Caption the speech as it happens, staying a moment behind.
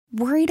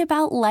Worried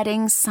about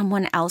letting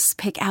someone else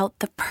pick out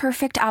the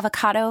perfect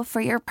avocado for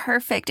your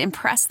perfect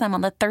impress them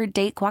on the third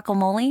date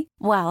guacamole?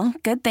 Well,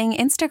 good thing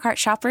Instacart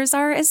shoppers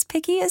are as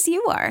picky as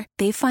you are.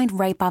 They find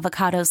ripe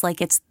avocados like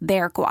it's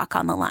their guac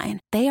on the line.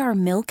 They are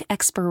milk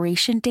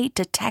expiration date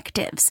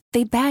detectives.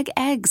 They bag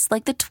eggs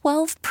like the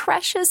 12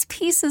 precious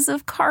pieces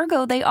of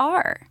cargo they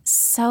are.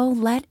 So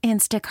let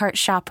Instacart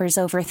shoppers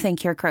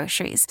overthink your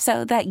groceries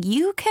so that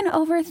you can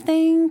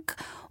overthink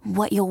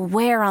what you'll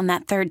wear on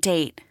that third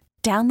date.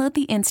 Download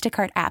the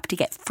Instacart app to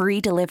get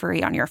free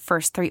delivery on your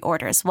first 3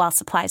 orders while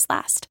supplies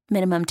last.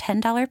 Minimum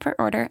 $10 per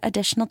order.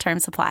 Additional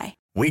terms apply.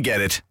 We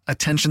get it.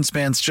 Attention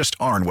spans just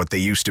aren't what they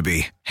used to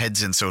be.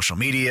 Heads in social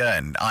media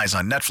and eyes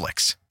on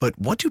Netflix. But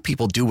what do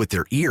people do with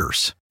their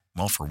ears?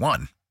 Well, for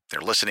one, they're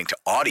listening to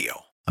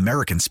audio.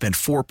 Americans spend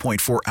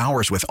 4.4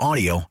 hours with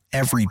audio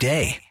every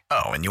day.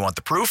 Oh, and you want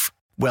the proof?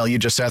 Well, you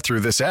just sat through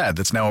this ad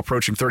that's now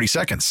approaching 30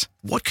 seconds.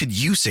 What could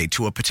you say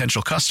to a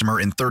potential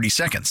customer in 30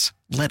 seconds?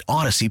 Let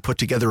Odyssey put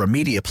together a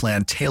media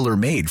plan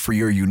tailor-made for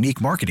your unique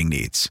marketing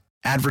needs.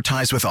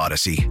 Advertise with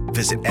Odyssey.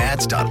 Visit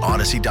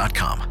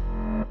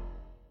ads.odyssey.com.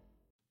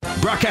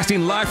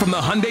 Broadcasting live from the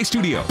Hyundai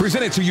Studio.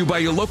 Presented to you by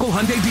your local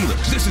Hyundai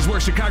dealers. This is where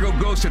Chicago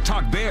goes to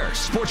talk Bears.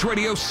 Sports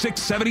Radio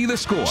 670 The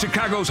Score.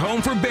 Chicago's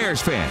home for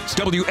Bears fans.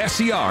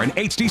 WSCR and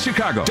HD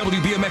Chicago.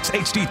 WBMX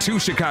HD2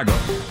 Chicago.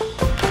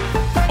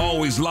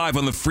 Always live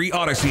on the free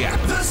Odyssey app.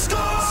 The Score!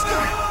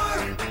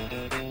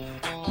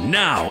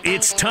 Now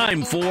it's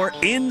time for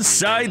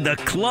Inside the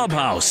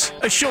Clubhouse,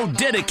 a show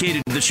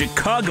dedicated to the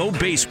Chicago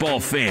baseball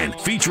fan,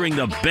 featuring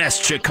the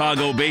best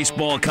Chicago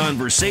baseball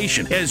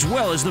conversation, as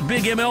well as the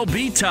big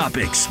MLB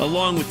topics,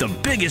 along with the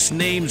biggest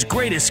names,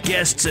 greatest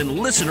guests, and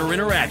listener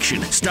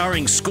interaction,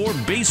 starring Score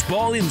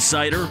baseball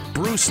insider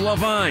Bruce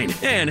Levine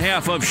and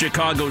half of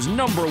Chicago's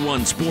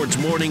 #1 sports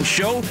morning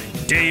show,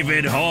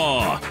 David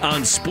Haugh,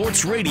 on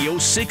Sports Radio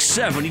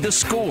 670 The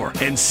Score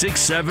and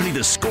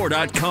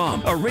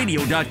 670thescore.com, a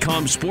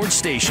radio.com sports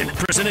station,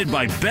 presented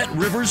by Bet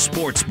Rivers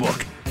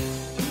Sportsbook.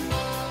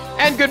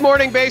 And good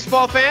morning,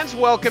 baseball fans.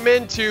 Welcome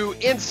into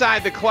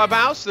Inside the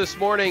Clubhouse this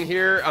morning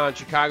here on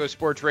Chicago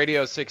Sports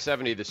Radio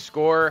 670 The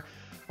Score.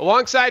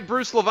 Alongside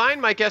Bruce Levine,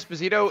 Mike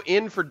Esposito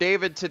in for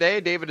David today.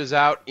 David is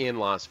out in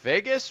Las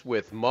Vegas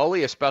with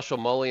Mully, a special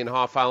Mully and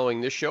Haugh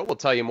following this show. We'll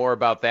tell you more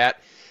about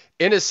that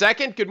in a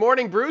second. Good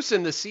morning, Bruce.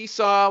 And the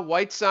Seesaw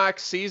White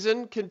Sox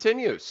season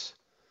continues.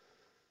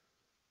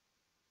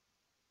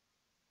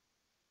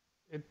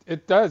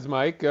 It does,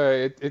 Mike.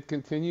 It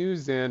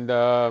continues, and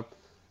I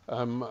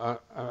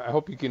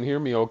hope you can hear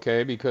me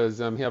okay, because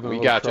I'm having a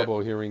little trouble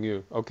hearing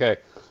you. Okay.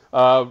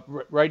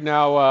 Right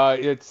now,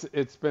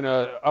 it's been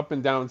a up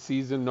and down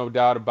season, no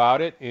doubt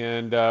about it.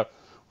 And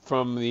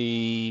from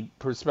the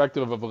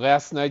perspective of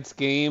last night's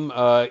game,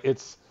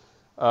 it's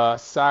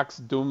Sox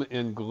doom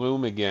and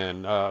gloom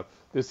again.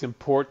 This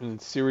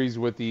important series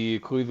with the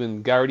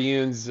Cleveland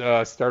Guardians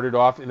started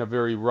off in a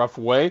very rough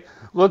way.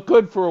 Looked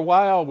good for a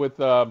while with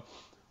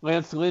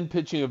Lance Lynn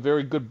pitching a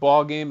very good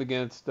ball game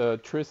against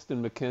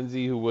Tristan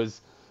McKenzie, who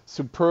was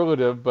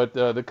superlative. But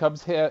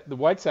the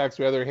White Sox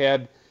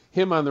had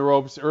him on the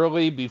ropes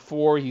early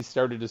before he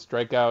started to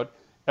strike out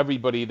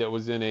everybody that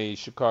was in a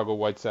Chicago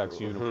White Sox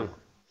uniform.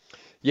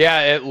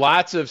 Yeah,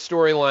 lots of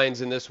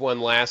storylines in this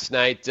one last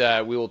night.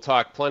 We will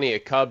talk plenty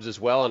of Cubs as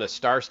well, and a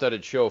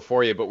star-studded show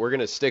for you, but we're going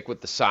to stick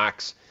with the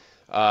Sox.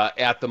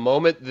 At the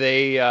moment,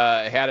 they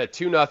had a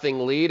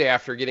 2-0 lead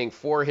after getting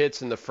 4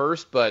 hits in the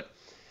first, but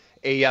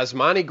a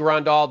Yasmani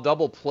Grandal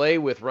double play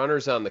with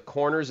runners on the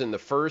corners in the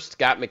first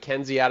got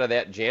McKenzie out of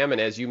that jam,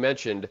 and as you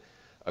mentioned,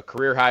 a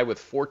career high with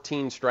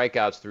 14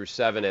 strikeouts through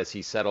 7 as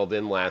he settled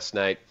in last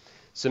night.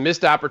 Some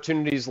missed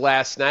opportunities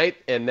last night,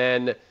 and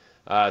then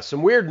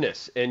some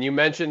weirdness. And you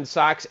mentioned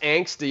Sox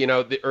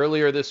angst,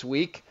 earlier this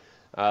week,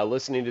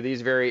 listening to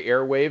these very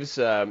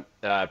airwaves,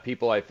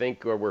 people, I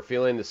think, were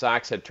feeling the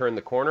Sox had turned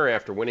the corner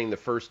after winning the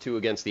first 2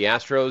 against the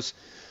Astros.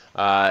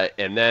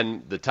 And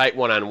then the tight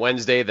one on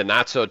Wednesday, the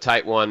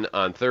not-so-tight one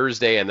on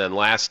Thursday, and then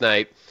last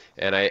night.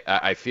 And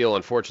I feel,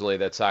 unfortunately,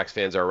 that Sox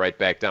fans are right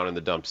back down in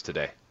the dumps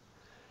today.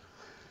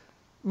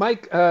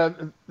 Mike,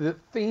 the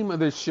theme of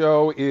the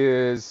show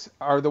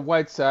are the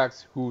White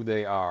Sox who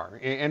they are?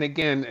 And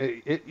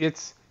again,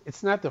 it's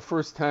not the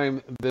first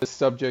time this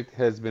subject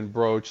has been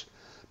broached.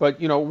 But,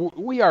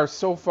 we are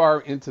so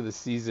far into the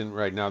season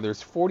right now.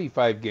 There's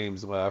 45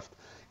 games left.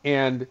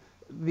 And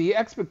the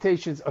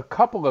expectations a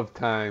couple of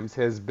times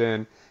has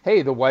been,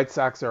 hey, the White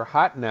Sox are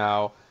hot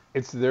now.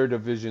 It's their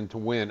division to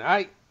win.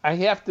 I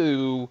have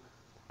to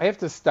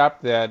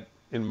stop that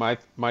in my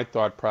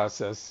thought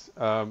process,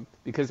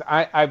 because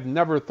I've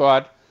never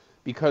thought,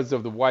 because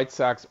of the White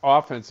Sox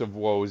offensive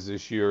woes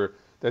this year,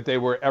 that they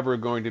were ever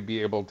going to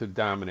be able to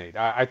dominate.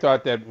 I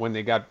thought that when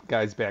they got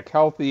guys back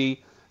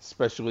healthy,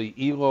 especially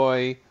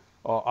Eloy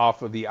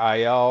off of the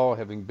IL,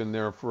 having been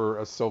there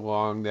for so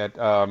long, that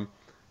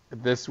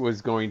this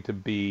was going to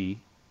be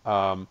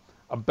a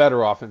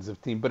better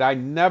offensive team. But I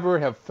never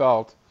have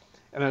felt,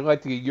 and I'd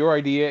like to get your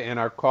idea, and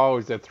our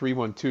callers at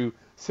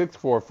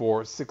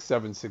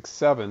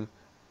 312-644-6767,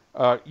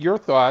 your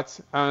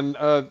thoughts on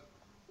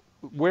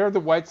where the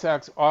White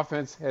Sox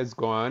offense has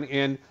gone,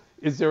 and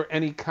is there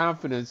any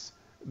confidence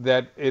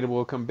that it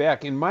will come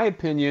back? In my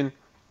opinion,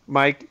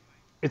 Mike,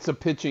 it's a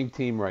pitching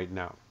team right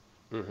now.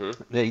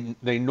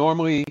 They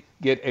normally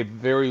get a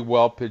very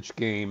well-pitched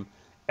game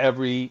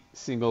every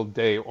single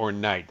day or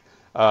night.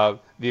 The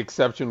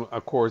exception,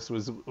 of course,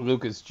 was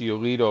Lucas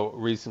Giolito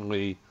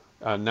recently,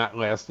 not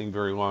lasting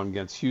very long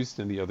against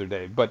Houston the other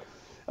day. But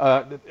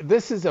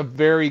this is a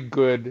very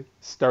good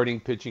starting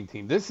pitching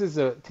team. This is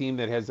a team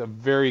that has a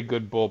very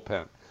good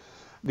bullpen.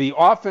 The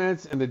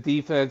offense and the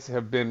defense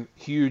have been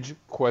huge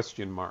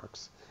question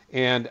marks.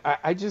 And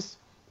I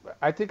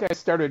think I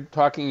started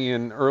talking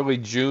in early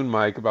June,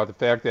 Mike, about the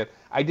fact that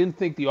I didn't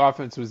think the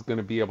offense was going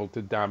to be able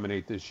to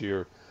dominate this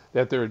year,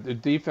 that the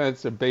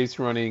defense, the base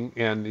running,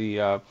 and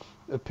the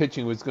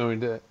pitching was going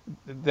to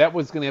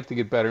have to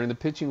get better, and the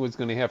pitching was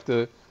going to have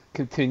to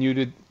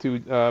continue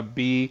to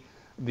be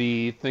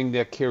the thing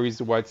that carries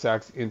the White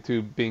Sox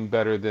into being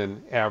better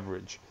than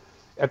average.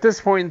 At this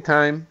point in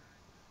time,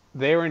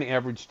 they're an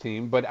average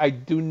team, but I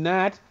do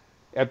not,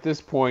 at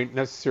this point,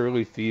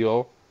 necessarily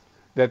feel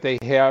that they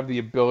have the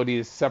ability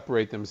to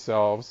separate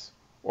themselves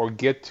or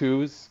get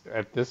to,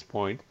 at this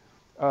point,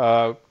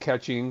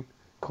 catching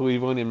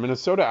Cleveland and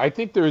Minnesota. I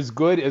think they're as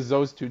good as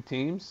those two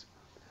teams.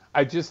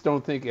 I just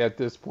don't think at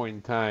this point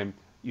in time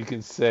you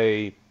can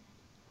say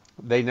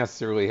they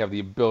necessarily have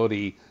the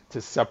ability to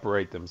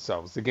separate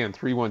themselves. Again,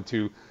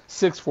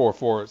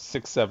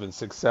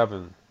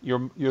 312-644-6767.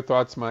 Your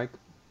thoughts, Mike?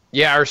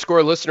 Yeah, our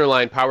score listener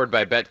line powered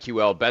by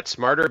BetQL. Bet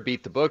smarter,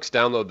 beat the books.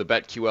 Download the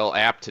BetQL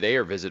app today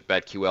or visit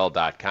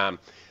BetQL.com.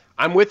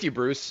 I'm with you,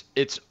 Bruce.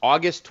 It's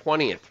August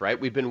 20th, right?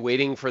 We've been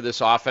waiting for this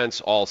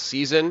offense all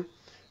season.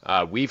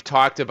 We've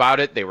talked about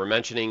it. They were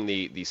mentioning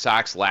the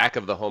Sox lack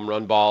of the home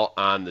run ball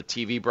on the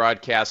TV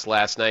broadcast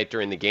last night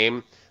during the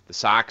game. The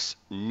Sox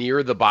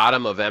near the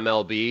bottom of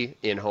MLB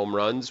in home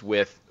runs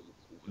with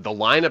the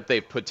lineup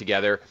they've put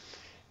together.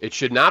 It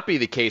should not be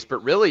the case,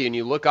 but really, when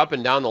you look up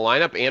and down the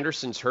lineup,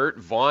 Anderson's hurt,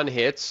 Vaughn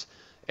hits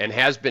and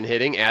has been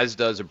hitting, as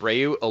does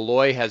Abreu.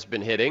 Eloy has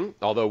been hitting,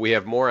 although we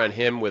have more on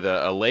him with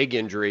a leg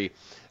injury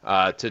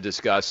to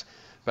discuss.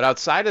 But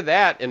outside of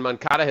that, and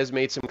Moncada has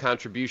made some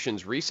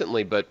contributions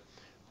recently, but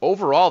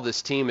overall,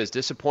 this team is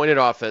disappointed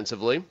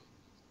offensively.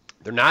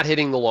 They're not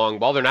hitting the long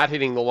ball. They're not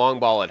hitting the long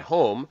ball at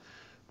home,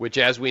 which,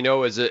 as we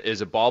know, is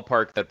a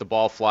ballpark that the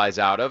ball flies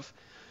out of.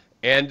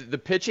 And the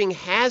pitching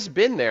has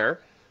been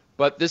there,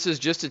 but this is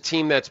just a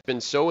team that's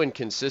been so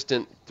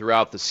inconsistent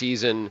throughout the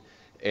season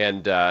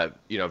and,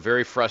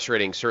 very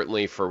frustrating,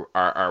 certainly for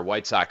our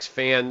White Sox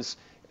fans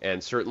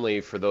and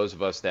certainly for those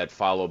of us that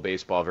follow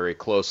baseball very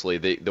closely.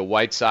 The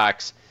White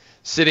Sox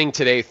sitting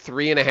today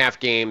 3.5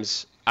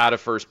 games out of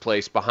first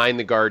place behind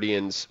the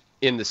Guardians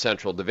in the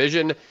Central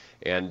Division.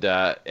 And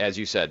as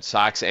you said,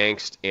 Sox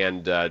angst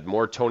and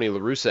more Tony La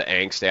Russa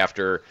angst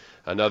after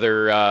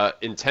another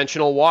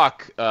intentional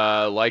walk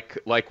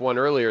like one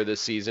earlier this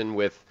season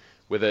with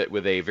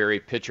a very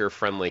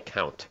pitcher-friendly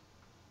count.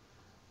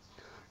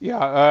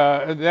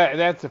 Yeah,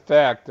 that's a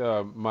fact,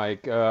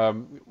 Mike.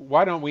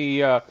 Why don't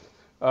we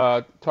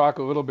talk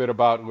a little bit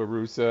about La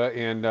Russa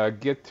and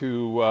get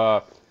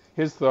to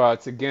his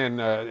thoughts. Again,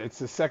 it's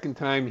the second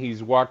time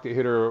he's walked a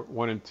hitter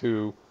 1 and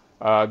 2.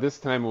 This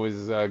time it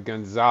was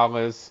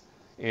Gonzalez.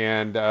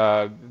 And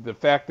the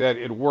fact that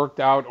it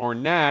worked out or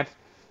not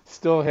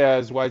still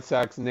has White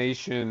Sox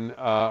Nation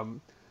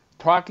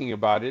talking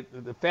about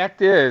it. The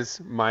fact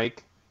is,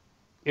 Mike,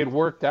 it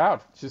worked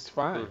out just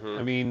fine. Mm-hmm.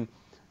 I mean,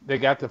 they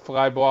got the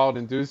fly ball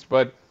induced,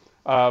 but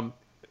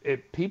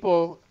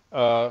people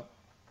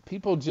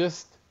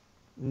just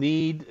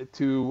need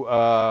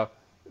to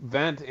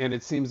vent, and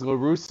it seems La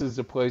Russa is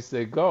the place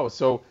they go.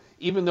 So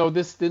even though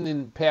this didn't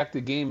impact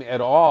the game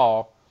at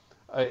all,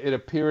 it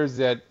appears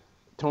that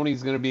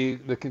Tony's going to be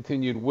the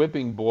continued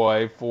whipping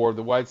boy for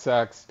the White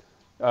Sox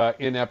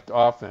inept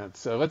offense.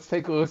 So let's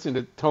take a listen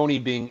to Tony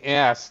being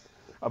asked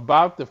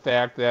about the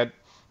fact that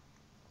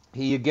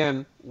he,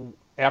 again,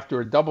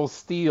 after a double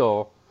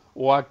steal,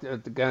 walked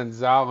at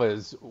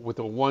Gonzalez with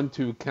a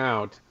 1-2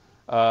 count,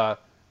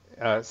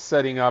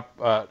 setting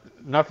up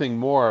nothing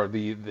more.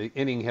 The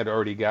inning had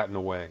already gotten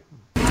away.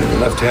 The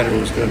left-hander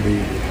was going to be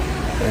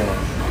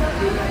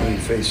when he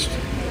faced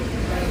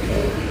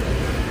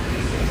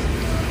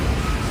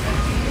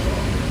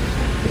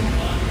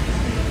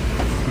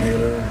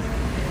Naylor.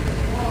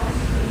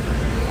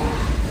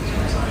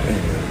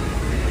 Anyway,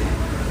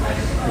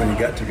 when he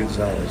got to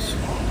Gonzalez,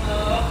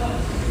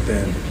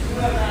 then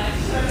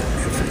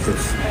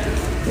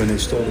if when they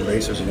stole the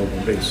base, there's an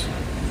open base,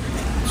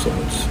 so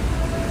it's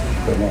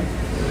go on.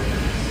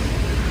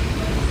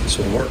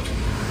 So it worked,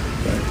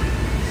 right?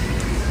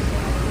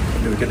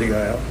 Did we get the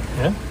guy out?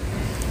 Yeah.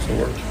 So it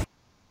worked.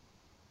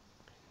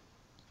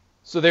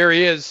 So there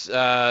he is,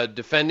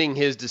 defending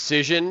his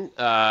decision.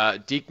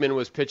 Diekman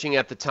was pitching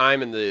at the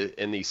time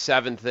in the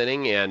seventh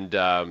inning, and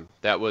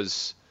that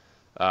was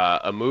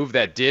a move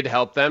that did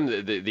help them.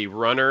 The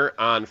runner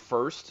on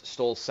first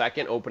stole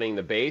second, opening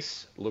the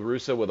base. La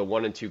Russa with a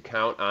 1-2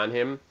 count on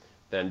him,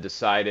 then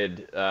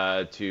decided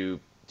to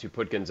to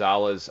put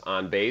Gonzalez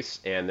on base,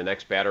 and the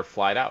next batter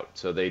flied out.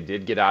 So they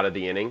did get out of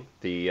the inning.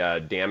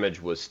 The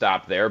damage was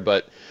stopped there,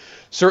 but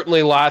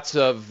certainly lots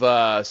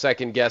of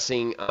second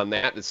guessing on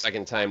that. The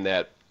second time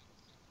that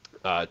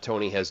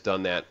Tony has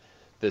done that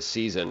this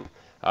season.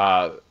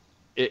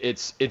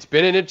 It's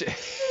been an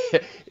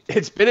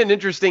it's been an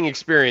interesting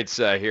experience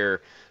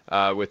here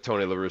with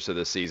Tony La Russa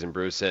this season,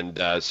 Bruce, and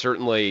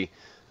certainly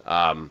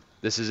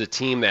this is a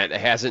team that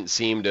hasn't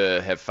seemed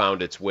to have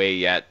found its way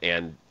yet,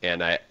 and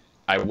I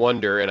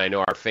wonder, and I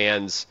know our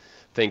fans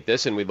think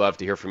this, and we'd love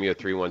to hear from you at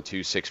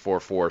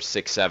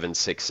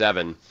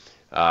 312-644-6767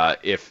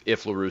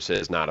 if La Russa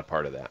is not a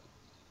part of that.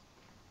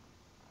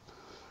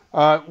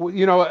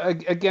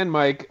 Again,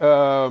 Mike,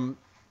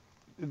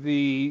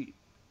 the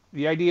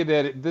idea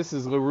that this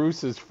is La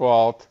Russa's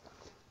fault,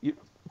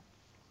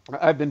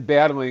 I've been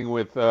battling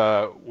with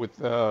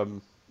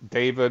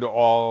David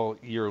all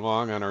year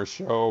long on our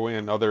show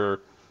and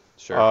other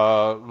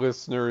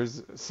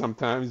listeners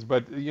sometimes.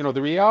 But,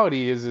 the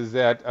reality is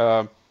that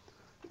La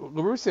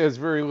Russa has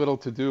very little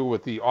to do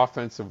with the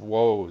offensive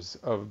woes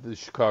of the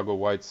Chicago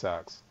White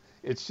Sox.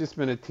 It's just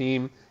been a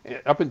team,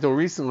 up until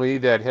recently,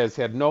 that has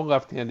had no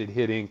left-handed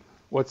hitting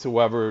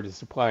whatsoever to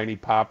supply any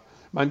pop.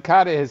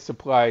 Moncada has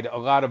supplied a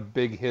lot of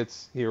big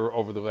hits here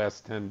over the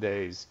last 10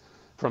 days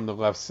from the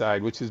left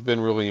side, which has been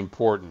really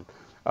important.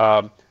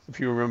 If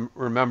you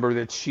remember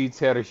that Sheets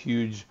had a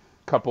huge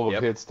couple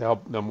of hits to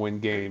help them win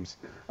games.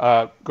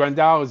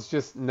 Grandal has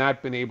just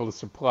not been able to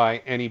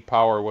supply any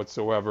power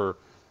whatsoever.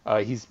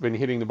 He's been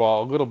hitting the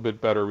ball a little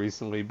bit better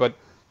recently, but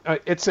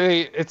it's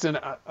a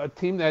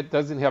team that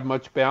doesn't have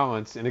much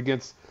balance, and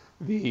against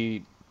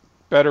the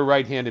better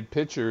right-handed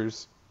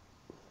pitchers,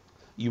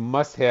 you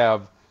must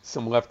have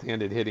some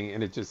left-handed hitting,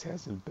 and it just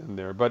hasn't been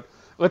there. But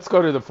let's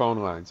go to the phone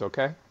lines,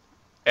 okay?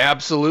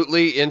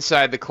 Absolutely.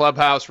 Inside the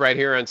clubhouse right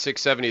here on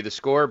 670 The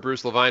Score.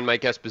 Bruce Levine,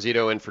 Mike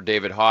Esposito in for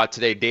David Haugh.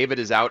 Today, David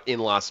is out in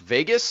Las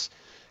Vegas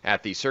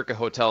at the Circa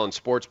Hotel and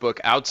Sportsbook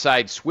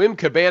outside Swim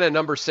Cabana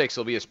number 6.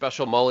 There'll be a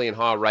special Mully and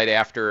Haugh right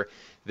after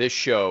this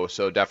show,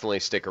 so definitely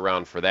stick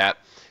around for that.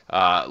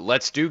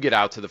 Let's get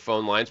out to the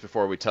phone lines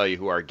before we tell you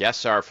who our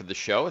guests are for the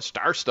show, a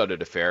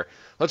star-studded affair.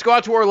 Let's go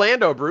out to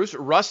Orlando, Bruce.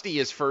 Rusty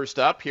is first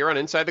up here on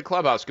Inside the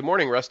Clubhouse. Good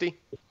morning, Rusty.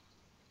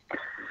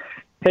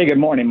 Hey, good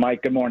morning,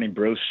 Mike. Good morning,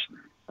 Bruce.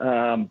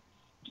 I've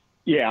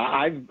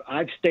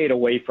stayed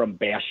away from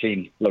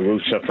bashing La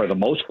Russa for the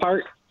most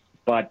part,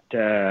 but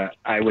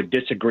I would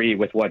disagree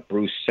with what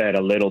Bruce said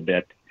a little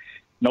bit.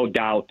 No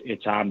doubt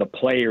it's on the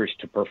players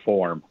to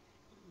perform,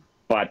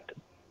 but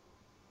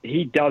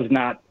he does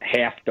not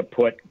have to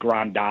put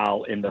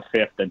Grandal in the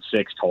 5th and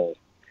 6th hole.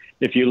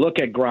 If you look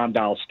at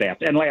Grandal's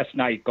stats, and last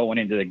night going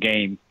into the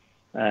game,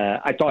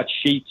 I thought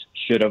Sheets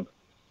should have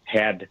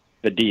had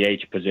the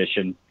DH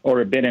position or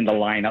have been in the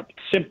lineup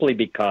simply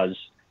because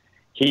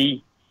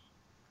he,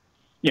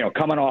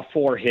 coming off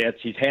 4 hits,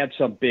 he's had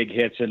some big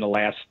hits in the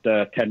last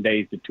 10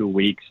 days to 2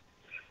 weeks.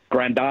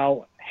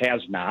 Grandal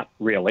has not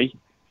really,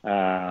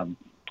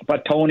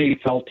 but Tony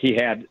felt he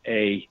had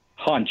a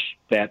hunch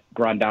that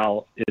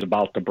Grandal is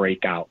about to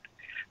break out.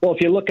 Well,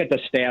 if you look at the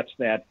stats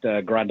that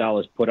Grandal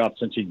has put up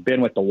since he's been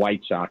with the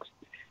White Sox,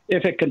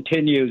 if it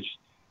continues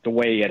the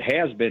way it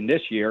has been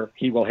this year,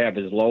 he will have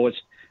his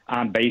lowest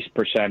on-base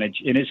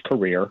percentage in his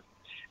career.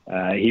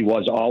 He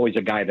was always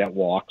a guy that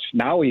walks.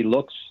 Now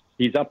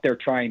he's up there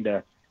trying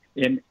to,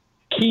 in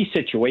key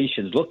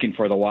situations, looking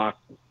for the walk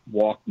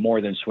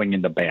more than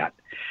swinging the bat.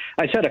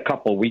 I said a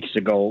couple of weeks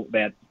ago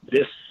that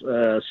this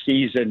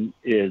season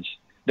is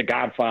the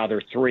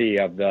Godfather 3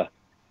 of the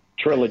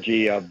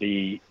trilogy of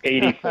the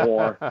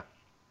 84,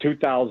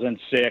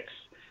 2006,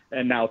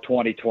 and now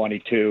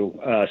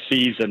 2022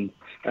 season.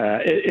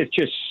 It's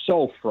just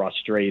so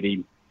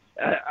frustrating.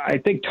 I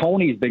think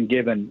Tony's been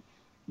given,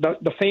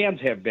 the fans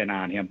have been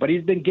on him, but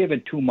he's been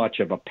given too much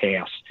of a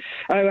pass.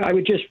 I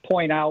would just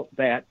point out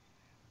that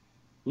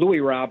Louis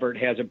Robert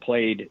hasn't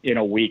played in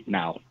a week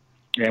now,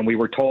 and we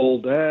were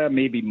told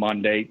maybe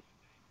Monday.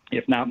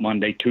 If not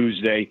Monday,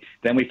 Tuesday,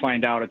 then we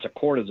find out it's a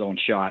cortisone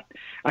shot.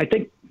 I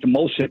think the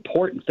most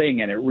important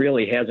thing, and it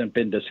really hasn't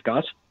been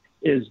discussed,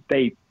 is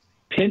they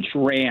pinch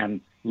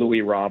ran Louis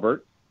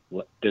Robert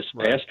this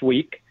past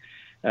week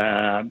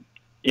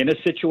in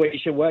a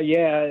situation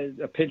where,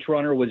 a pinch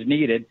runner was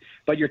needed,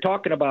 but you're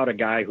talking about a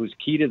guy who's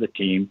key to the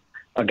team,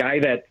 a guy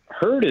that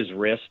hurt his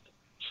wrist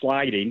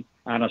sliding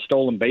on a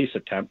stolen base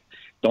attempt.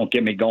 Don't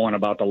get me going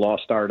about the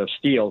lost art of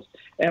steals.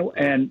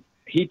 And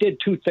he did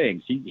 2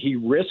 things. He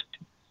risked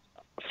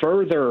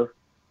further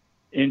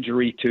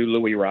injury to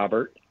Louis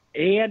Robert,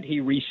 and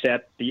he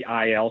reset the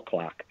IL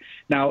clock.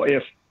 Now,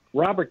 if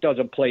Robert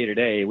doesn't play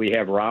today, we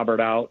have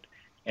Robert out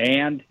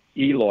and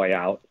Eloy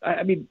out.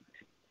 I mean,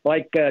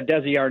 like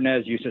Desi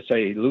Arnaz used to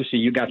say, Lucy,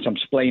 you got some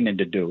splaining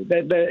to do.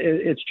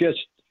 It's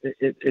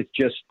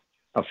just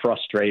a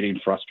frustrating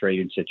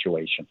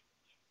situation.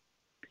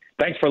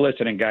 Thanks for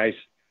listening, guys.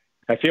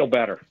 I feel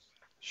better.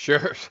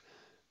 Sure.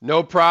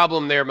 No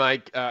problem there,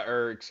 Mike,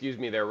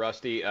 there,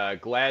 Rusty.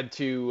 Glad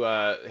to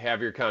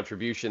have your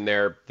contribution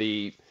there.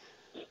 The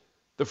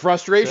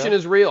frustration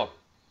is real.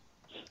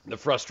 The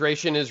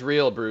frustration is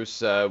real,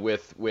 Bruce,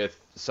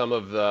 with some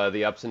of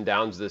the ups and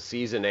downs this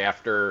season.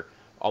 After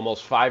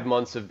almost 5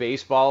 months of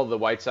baseball, the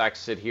White Sox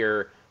sit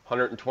here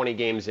 120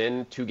 games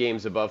in, 2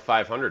 games above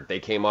 500. They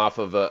came off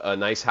of a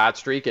nice hot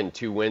streak and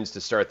 2 wins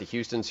to start the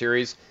Houston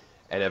series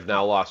and have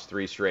now lost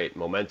 3 straight.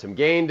 Momentum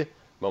gained,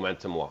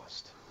 momentum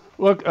lost.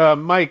 Look,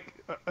 Mike,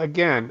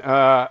 again,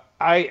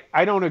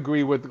 I don't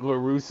agree with La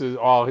Russa's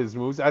all his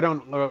moves. I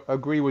don't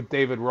agree with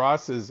David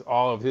Ross's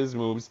all of his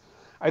moves.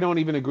 I don't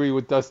even agree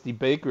with Dusty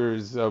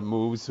Baker's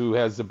moves, who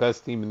has the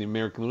best team in the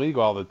American League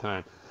all the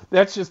time.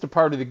 That's just a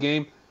part of the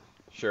game.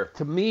 Sure.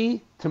 To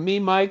me,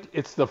 Mike,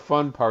 it's the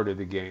fun part of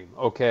the game,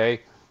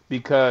 okay?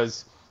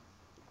 Because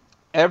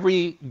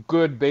every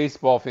good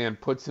baseball fan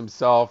puts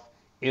himself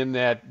in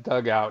that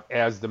dugout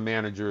as the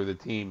manager of the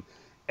team.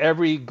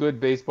 Every good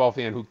baseball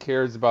fan who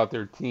cares about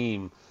their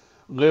team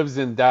lives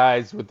and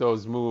dies with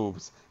those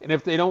moves. And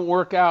if they don't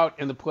work out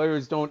and the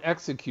players don't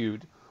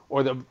execute,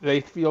 or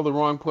they feel the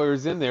wrong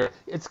players in there,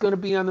 it's going to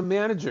be on the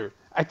manager.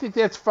 I think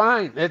that's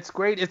fine. That's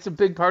great. It's a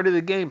big part of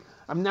the game.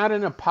 I'm not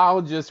an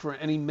apologist for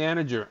any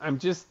manager. I'm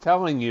just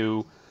telling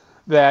you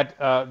that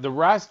the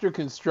roster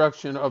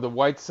construction of the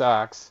White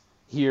Sox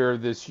here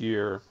this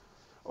year,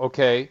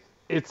 okay,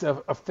 it's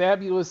a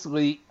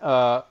fabulously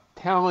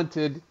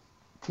talented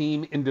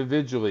team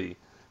individually,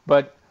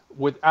 but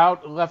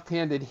without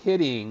left-handed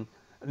hitting,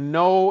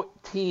 no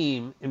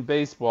team in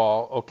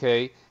baseball,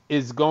 okay,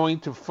 is going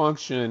to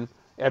function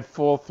at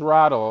full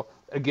throttle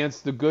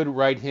against the good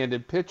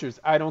right-handed pitchers.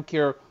 I don't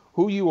care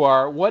who you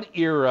are, what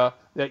era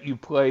that you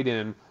played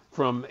in,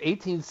 from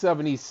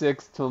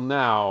 1876 till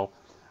now,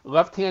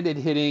 left-handed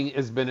hitting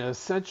has been an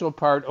essential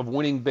part of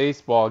winning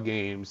baseball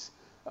games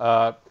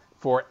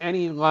for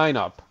any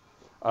lineup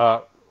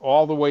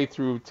all the way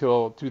through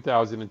till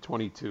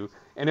 2022.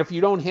 And if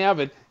you don't have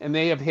it, and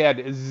they have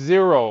had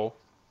zero,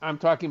 I'm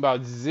talking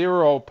about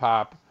zero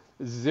pop,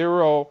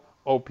 zero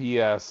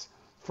OPS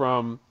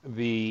from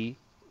the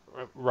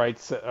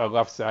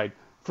left side.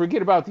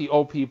 Forget about the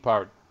OP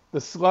part.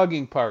 The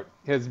slugging part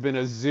has been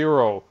a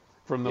 0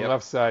 from the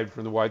left side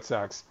from the White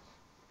Sox.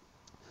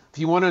 If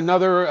you want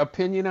another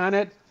opinion on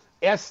it,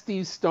 ask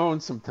Steve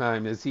Stone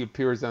sometime as he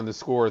appears on The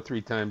Score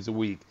 3 times a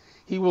week.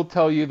 He will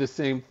tell you the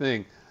same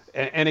thing.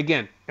 And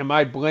again, am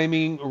I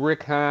blaming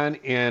Rick Hahn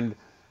and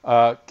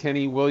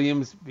Kenny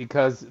Williams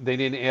because they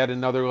didn't add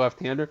another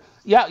left-hander?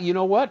 Yeah, you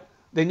know what?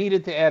 They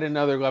needed to add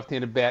another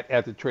left-handed bat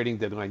at the trading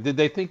deadline. Did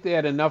they think they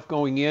had enough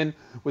going in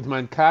with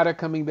Moncada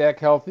coming back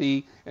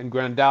healthy and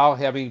Grandal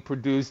having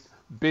produced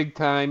big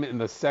time in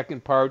the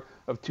second part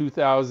of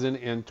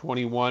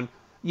 2021?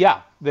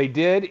 Yeah, they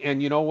did.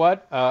 And you know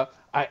what?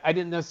 I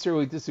didn't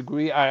necessarily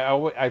disagree.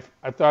 I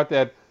thought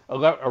that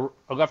a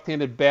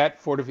left-handed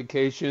bat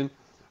fortification,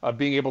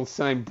 being able to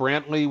sign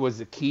Brantley was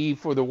the key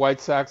for the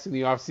White Sox in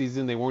the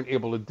offseason. They weren't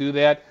able to do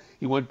that.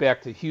 He went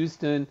back to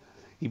Houston.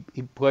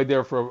 He played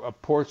there for a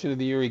portion of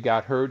the year. He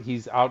got hurt.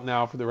 He's out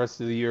now for the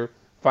rest of the year.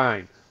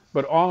 Fine.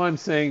 But all I'm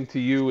saying to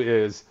you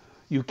is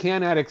you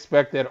cannot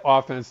expect that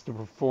offense to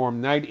perform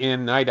night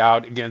in, night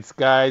out against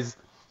guys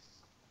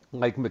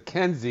like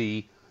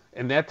McKenzie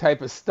and that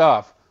type of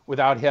stuff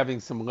without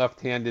having some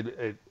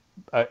left-handed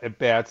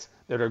at-bats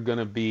that are going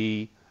to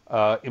be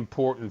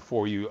important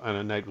for you on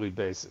a nightly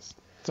basis.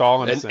 That's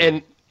all I'm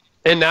saying.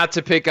 And not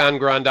to pick on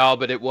Grandal,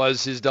 but it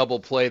was his double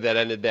play that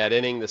ended that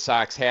inning. The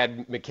Sox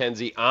had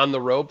McKenzie on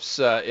the ropes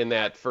in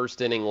that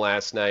first inning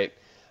last night.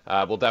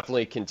 We'll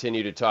definitely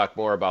continue to talk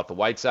more about the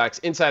White Sox.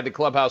 Inside the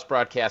Clubhouse,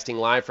 broadcasting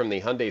live from the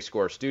Hyundai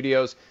Score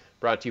Studios,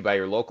 brought to you by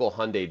your local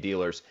Hyundai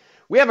dealers.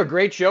 We have a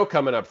great show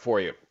coming up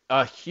for you.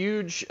 A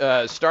huge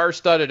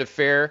star-studded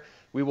affair.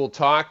 We will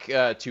talk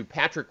to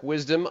Patrick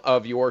Wisdom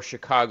of your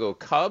Chicago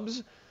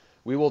Cubs.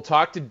 We will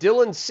talk to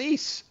Dylan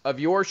Cease of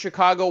your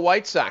Chicago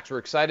White Sox. We're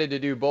excited to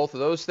do both of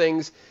those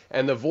things.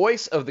 And the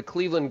voice of the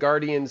Cleveland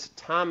Guardians,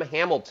 Tom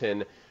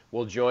Hamilton,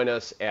 will join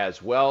us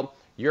as well.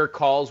 Your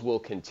calls will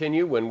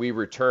continue when we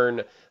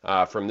return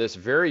from this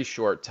very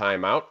short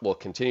timeout. We'll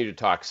continue to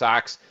talk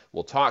Sox.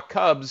 We'll talk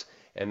Cubs.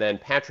 And then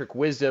Patrick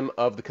Wisdom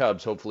of the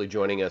Cubs hopefully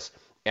joining us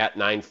at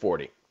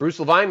 9:40. Bruce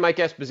Levine, Mike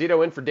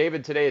Esposito in for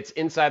David today. It's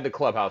Inside the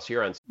Clubhouse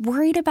here on...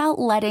 Worried about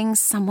letting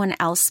someone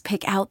else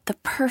pick out the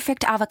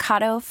perfect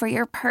avocado for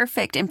your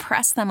perfect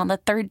impress them on the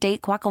third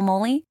date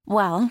guacamole?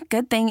 Well,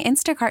 good thing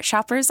Instacart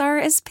shoppers are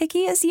as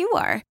picky as you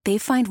are. They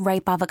find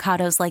ripe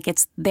avocados like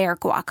it's their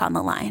guac on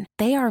the line.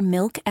 They are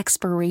milk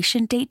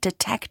expiration date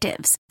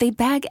detectives. They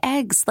bag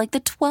eggs like the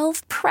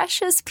 12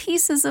 precious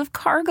pieces of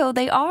cargo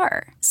they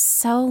are.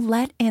 So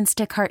let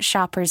Instacart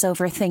shoppers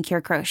overthink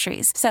your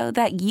groceries so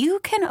that you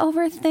can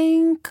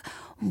overthink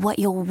what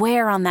you'll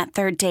wear on that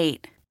third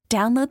date.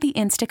 Download the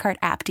Instacart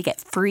app to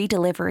get free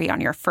delivery on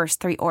your first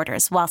 3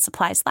 orders while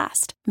supplies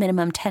last.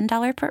 Minimum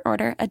 $10 per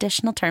order.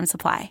 Additional terms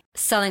apply.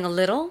 Selling a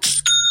little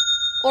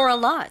or a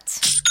lot?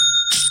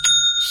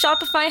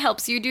 Shopify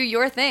helps you do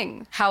your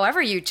thing,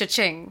 however you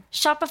cha-ching.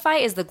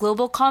 Shopify is the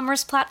global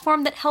commerce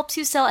platform that helps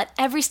you sell at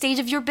every stage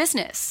of your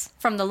business.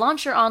 From the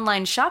launch your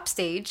online shop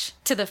stage,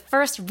 to the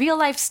first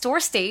real-life store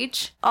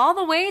stage, all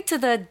the way to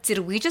the did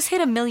we just hit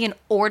 1 million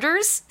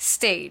orders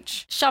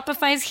stage.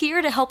 Shopify's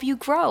here to help you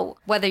grow.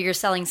 Whether you're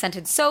selling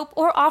scented soap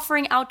or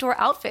offering outdoor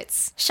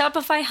outfits,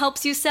 Shopify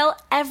helps you sell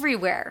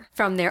everywhere.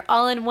 From their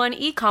all-in-one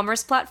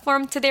e-commerce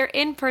platform to their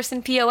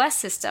in-person POS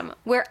system,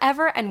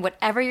 wherever and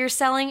whatever you're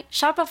selling,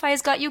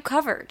 Shopify's got you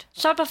covered.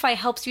 Shopify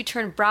helps you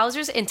turn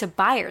browsers into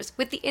buyers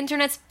with the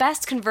internet's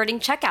best converting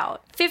checkout.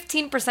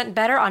 15%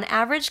 better on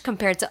average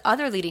compared to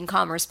other leading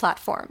commerce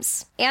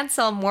platforms. And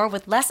sell more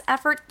with less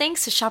effort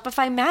thanks to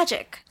Shopify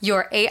Magic,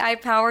 your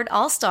AI-powered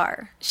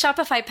all-star.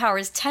 Shopify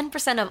powers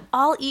 10% of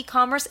all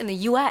e-commerce in the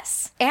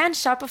U.S. And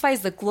Shopify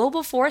is the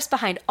global force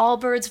behind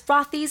Allbirds,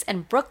 Rothy's,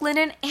 and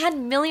Brooklinen,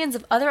 and millions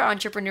of other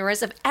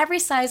entrepreneurs of every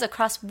size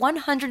across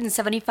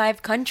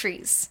 175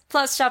 countries.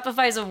 Plus,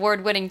 Shopify's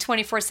award-winning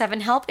 24/7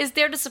 help is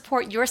there to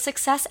support your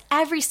success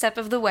every step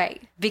of the way.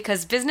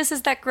 Because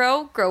businesses that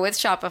grow with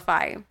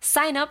Shopify.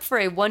 Sign up for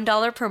a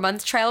 $1 per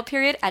month trial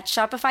period at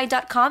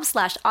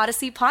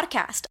shopify.com/Odyssey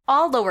Podcast,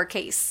 all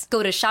lowercase.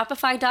 Go to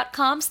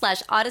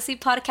shopify.com/Odyssey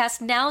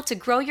Podcast now to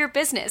grow your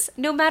business,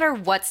 no matter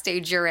what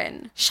stage you're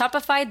in.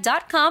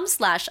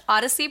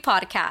 Shopify.com/Odyssey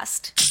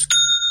Podcast.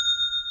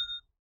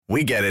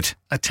 We get it.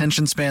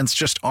 Attention spans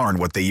just aren't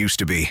what they used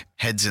to be.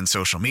 Heads in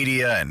social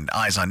media and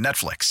eyes on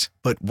Netflix.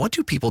 But what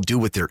do people do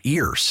with their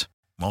ears?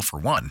 Well, for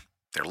one,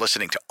 they're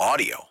listening to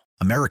audio.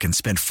 Americans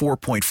spend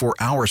 4.4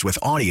 hours with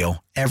audio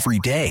every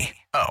day.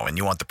 Oh, and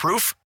you want the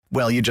proof?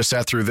 Well, you just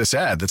sat through this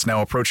ad that's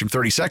now approaching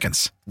 30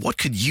 seconds. What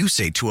could you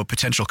say to a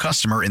potential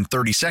customer in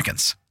 30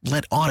 seconds?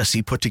 Let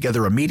Odyssey put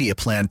together a media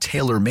plan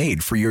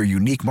tailor-made for your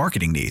unique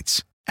marketing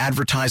needs.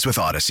 Advertise with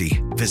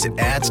Odyssey. Visit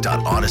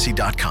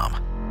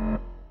ads.odyssey.com.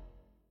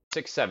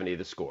 670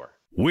 The Score.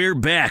 We're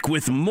back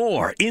with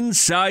more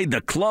Inside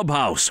the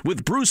Clubhouse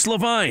with Bruce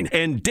Levine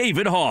and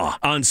David Haugh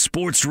on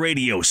Sports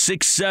Radio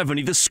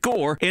 670 The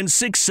Score and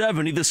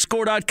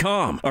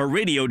 670thescore.com, a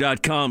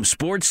radio.com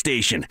sports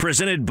station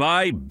presented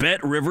by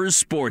Bet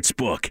Rivers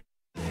Sportsbook.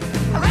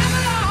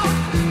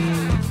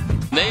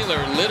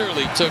 Naylor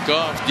literally took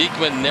off.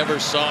 Diekman never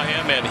saw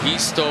him, and he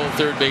stole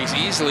third base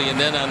easily. And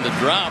then on the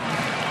drop,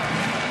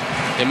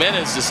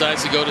 Jimenez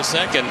decides to go to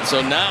second.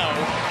 So now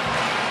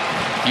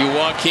you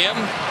walk him.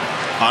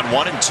 On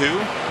 1 and 2?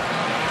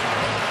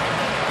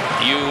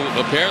 You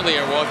apparently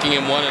are walking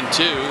him 1 and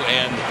 2,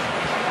 and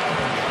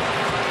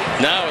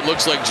now it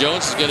looks like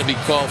Jones is going to be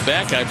called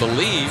back, I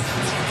believe.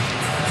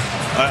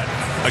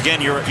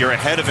 Again, you're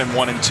ahead of him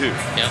 1 and 2.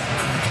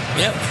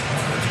 Yep.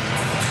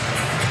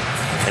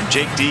 And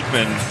Jake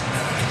Diekman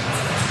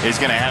is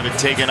going to have it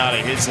taken out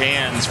of his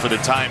hands for the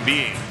time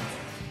being.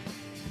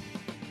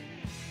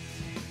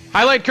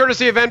 Highlight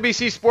courtesy of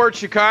NBC Sports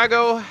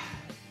Chicago.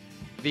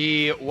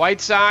 The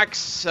White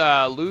Sox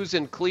lose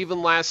in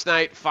Cleveland last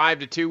night,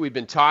 5-2. We've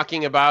been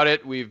talking about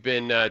it. We've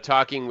been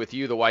talking with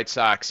you, the White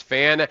Sox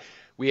fan.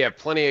 We have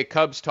plenty of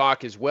Cubs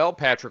talk as well.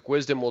 Patrick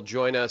Wisdom will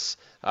join us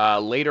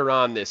later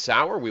on this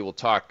hour. We will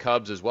talk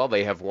Cubs as well.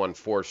 They have won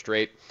 4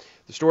 straight.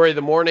 The story of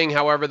the morning,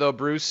 however, though,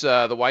 Bruce,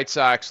 the White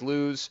Sox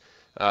lose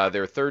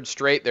their 3rd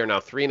straight. They're now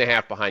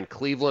 3.5 behind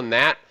Cleveland.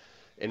 That,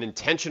 an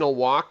intentional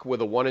walk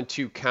with a 1 and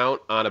 2 count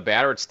on a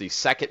batter. It's the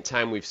second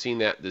time we've seen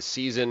that this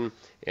season.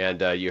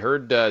 And you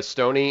heard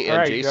Stoney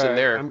and Jason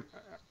there.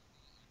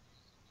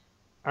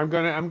 I'm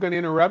going to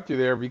interrupt you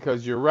there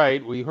because you're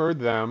right. We heard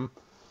them,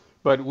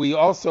 but we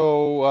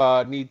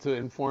also need to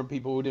inform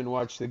people who didn't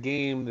watch the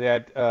game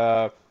that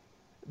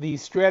the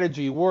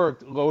strategy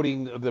worked,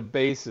 loading the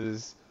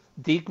bases.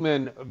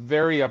 Diekman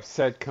very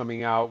upset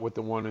coming out with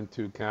the 1 and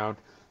 2 count.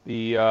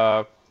 The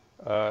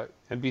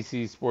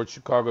NBC Sports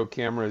Chicago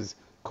cameras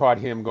caught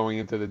him going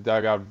into the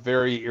dugout,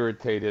 very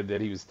irritated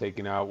that he was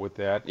taken out with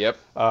that. Yep.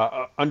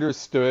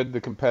 Understood the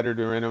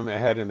competitor in him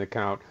ahead in the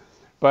count.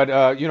 But,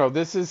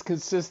 this is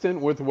consistent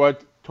with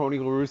what Tony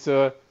La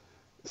Russa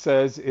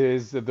says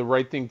is the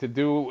right thing to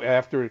do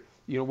after,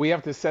 we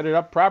have to set it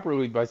up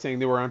properly by saying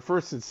they were on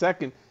 1st and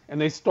 2nd,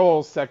 and they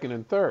stole 2nd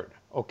and 3rd,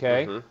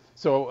 okay? Mm-hmm.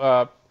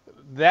 So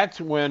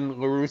that's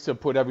when La Russa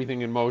put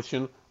everything in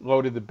motion,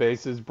 loaded the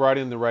bases, brought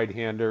in the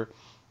right-hander,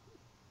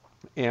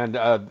 and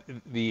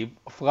the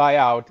fly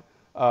out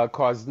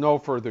caused no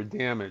further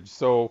damage.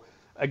 So,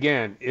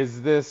 again,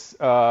 is this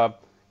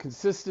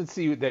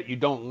consistency that you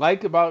don't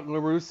like about La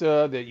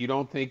Russa, that you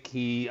don't think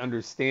he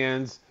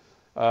understands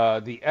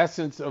the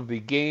essence of the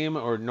game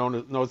or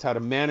knows how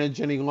to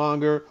manage any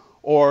longer,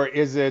 or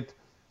is it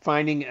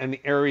finding an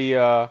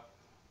area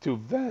to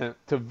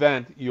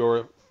vent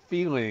your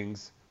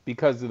feelings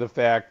because of the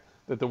fact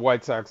that the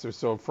White Sox are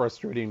so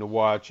frustrating to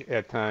watch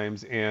at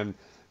times, and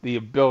the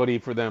ability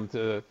for them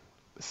to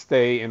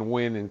stay and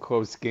win in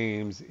close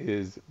games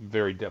is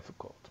very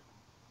difficult?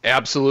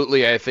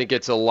 Absolutely. I think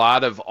it's a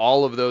lot of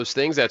all of those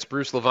things. That's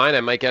Bruce Levine.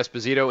 I'm Mike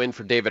Esposito in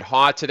for David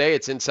Haugh today.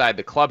 It's Inside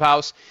the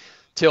Clubhouse.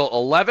 till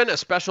 11, a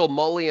special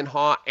Mully and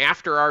Haw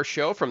after our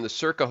show from the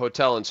Circa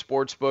Hotel and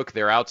Sportsbook.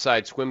 They're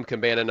outside Swim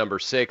Cabana number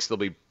 6. They'll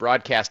be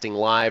broadcasting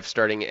live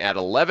starting at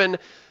 11,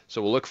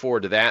 so we'll look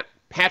forward to that.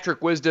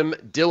 Patrick Wisdom,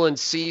 Dylan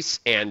Cease,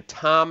 and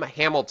Tom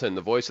Hamilton,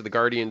 the voice of the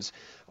Guardians,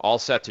 all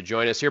set to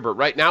join us here. But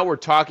right now we're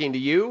talking to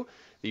you,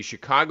 the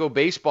Chicago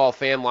baseball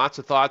fan. Lots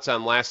of thoughts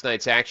on last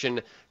night's action.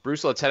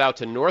 Bruce, let's head out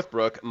to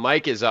Northbrook.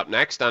 Mike is up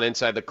next on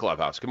Inside the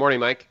Clubhouse. Good morning,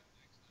 Mike.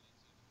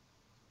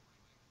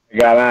 I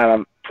got on.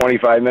 I'm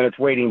 25 minutes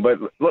waiting, but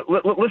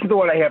listen to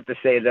what I have to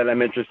say that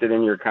I'm interested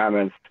in your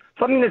comments.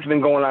 Something that's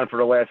been going on for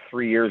the last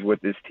 3 years with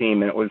this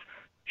team, and it was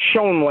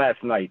shown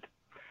last night.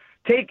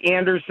 Take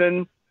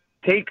Anderson,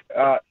 take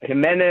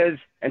Jimenez,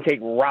 and take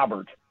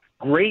Robert.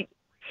 Great,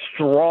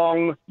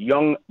 strong,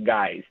 young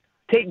guys.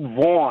 Take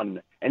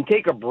Vaughn and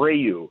take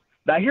Abreu.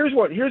 Now, here's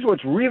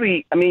what's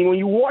really, I mean, when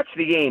you watch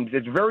the games,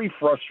 it's very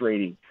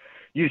frustrating.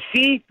 You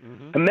see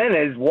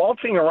Jimenez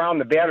waltzing around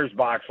the batter's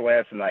box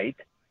last night,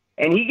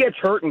 and he gets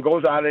hurt and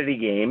goes out of the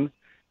game.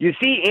 You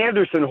see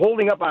Anderson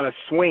holding up on a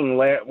swing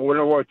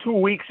 2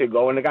 weeks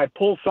ago, and the guy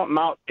pulls something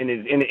out in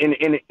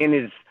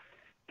his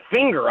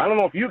finger. I don't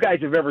know if you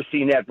guys have ever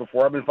seen that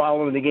before. I've been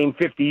following the game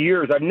 50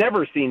 years. I've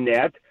never seen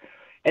that.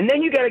 And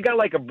then you got a guy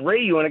like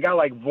Abreu and a guy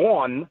like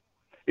Vaughn.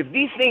 If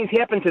these things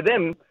happen to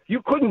them,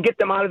 you couldn't get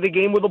them out of the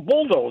game with a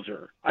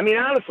bulldozer. I mean,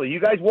 honestly, you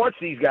guys watch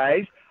these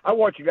guys. I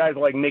watch you guys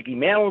like Mickey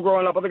Mantle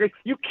growing up. Other guys,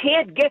 you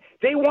can't get.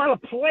 They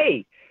want to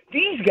play.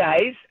 These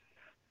guys,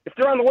 if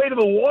they're on the way to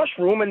the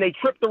washroom and they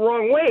trip the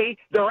wrong way,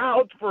 they're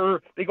out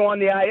for. They go on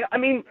the IL. I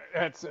mean,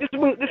 this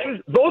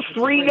is those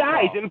three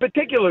guys in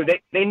particular.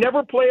 They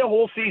never play a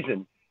whole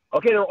season.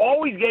 Okay, they're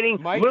always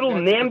getting little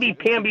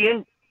namby-pamby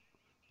in.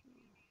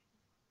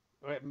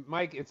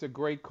 Mike, it's a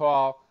great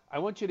call. I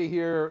want you to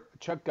hear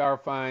Chuck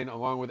Garfien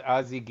along with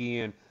Ozzie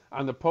Guillen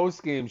on the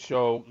post-game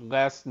show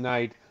last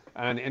night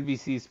on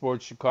NBC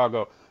Sports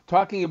Chicago,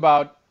 talking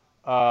about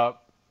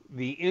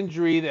the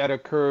injury that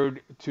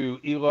occurred to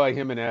Eloy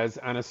Jimenez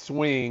on a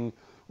swing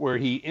where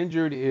he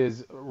injured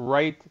his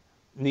right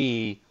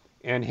knee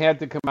and had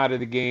to come out of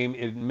the game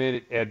in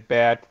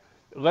mid-at-bat.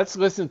 Let's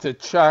listen to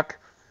Chuck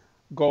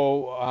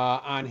go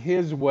on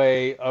his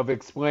way of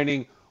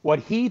explaining what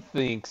he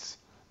thinks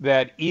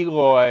that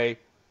Eloy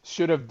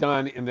should have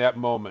done in that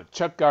moment.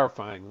 Chuck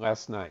Garfien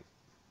last night.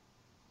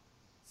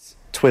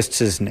 Twists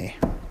his knee.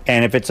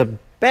 And if it's a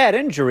bad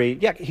injury,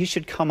 yeah, he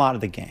should come out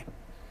of the game.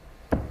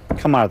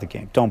 Come out of the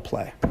game. Don't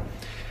play.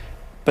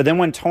 But then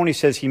when Tony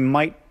says he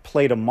might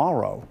play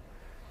tomorrow,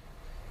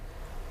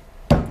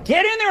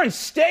 get in there and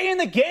stay in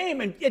the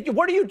game. And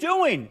what are you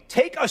doing?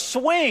 Take a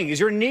swing. Is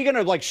your knee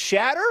going to,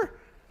 shatter?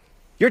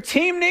 Your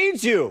team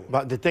needs you.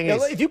 But the thing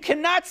is, if you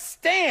cannot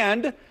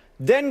stand,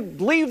 then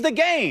leave the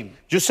game.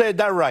 You said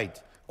that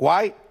right.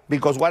 Why?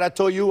 Because what I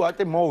told you at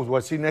the most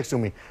was sitting next to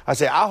me. I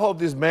said, I hope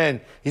this man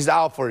is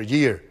out for a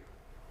year.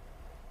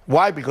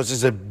 Why? Because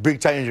it's a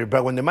big-time injury.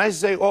 But when the man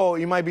say, oh,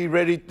 he might be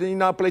ready to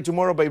not play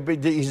tomorrow, but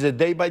it's a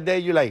day-by-day,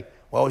 you're like,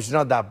 well, it's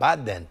not that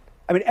bad then.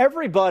 I mean,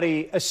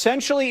 everybody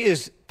essentially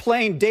is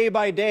playing day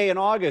by day in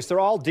August. They're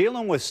all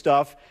dealing with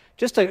stuff.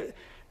 He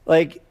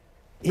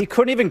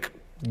couldn't even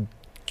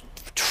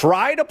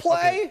try to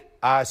play?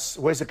 Okay.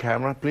 Where's the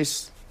camera,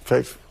 please?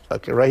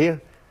 Okay, right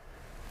here.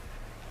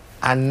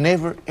 I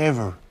never,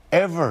 ever,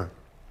 ever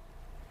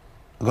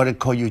going to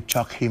call you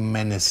Chuck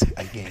Jimenez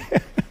again.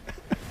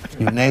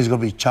 Your name's going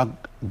to be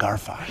Chuck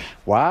Garfien.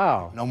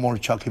 Wow. No more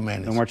Chuck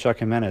Jimenez. No more Chuck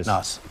Jimenez.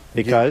 No.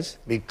 Because?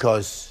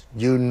 Because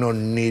you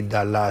don't need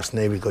that last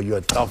name because you're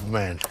a tough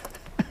man.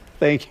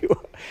 Thank you.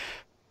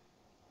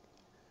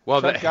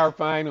 Well, Chuck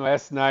Garfien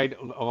last night,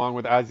 along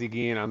with Ozzie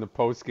Guillen on the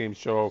post-game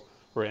show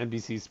for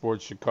NBC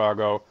Sports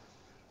Chicago.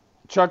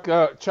 Chuck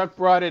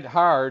brought it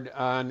hard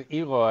on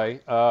Eloy.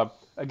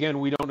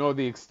 Again, we don't know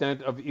the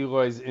extent of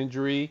Eloy's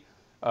injury.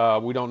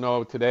 We don't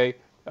know today.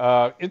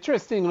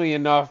 Interestingly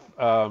enough,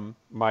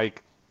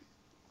 Mike,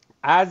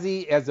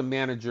 Ozzie as a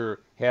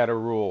manager had a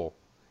rule,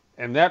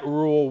 and that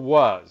rule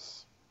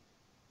was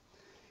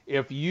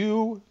if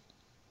you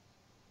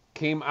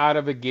came out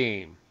of a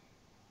game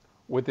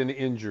with an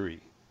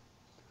injury,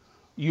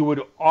 you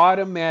would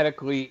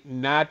automatically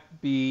not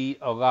be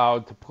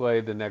allowed to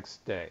play the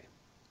next day.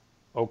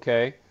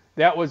 Okay?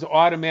 That was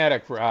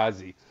automatic for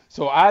Ozzie.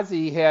 So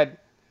Ozzie had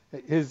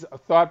his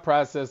thought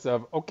process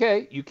of,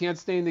 okay, you can't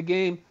stay in the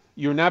game,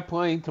 you're not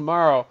playing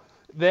tomorrow.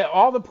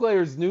 All the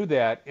players knew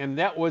that, and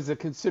that was a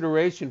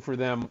consideration for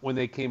them when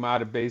they came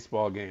out of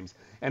baseball games.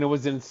 And it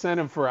was an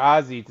incentive for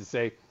Ozzie to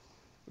say,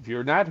 if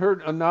you're not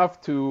hurt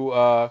enough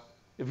to,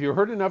 if you're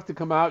hurt enough to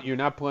come out, you're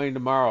not playing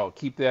tomorrow.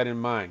 Keep that in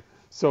mind.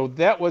 So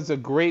that was a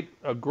great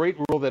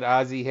rule that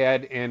Ozzie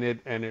had, and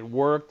it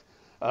worked.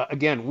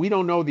 Again, we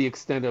don't know the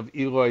extent of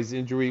Eloy's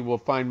injury. We'll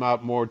find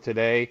out more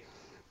today.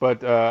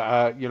 But,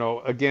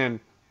 again,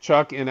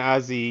 Chuck and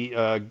Ozzie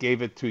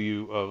gave it to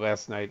you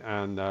last night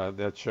on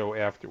that show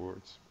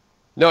afterwards.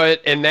 No,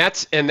 and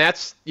that's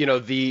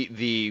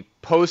the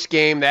post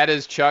game. That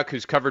is Chuck,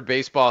 who's covered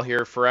baseball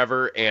here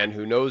forever and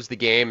who knows the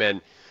game.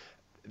 And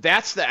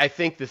that's I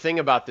think the thing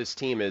about this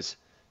team is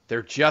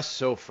they're just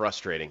so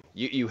frustrating.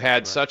 You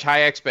had such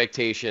high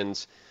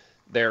expectations.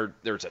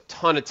 There's a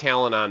ton of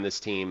talent on this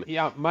team.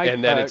 Yeah, Mike,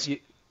 and then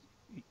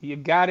you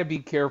got to be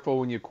careful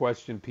when you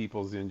question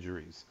people's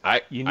injuries.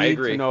 You I need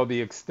agree. to know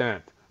the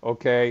extent,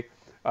 okay?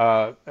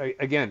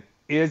 Again,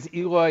 is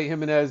Eloy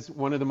Jimenez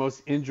one of the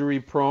most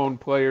injury-prone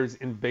players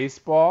in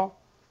baseball?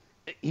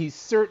 He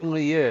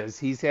certainly is.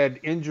 He's had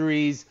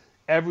injuries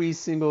every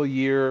single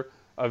year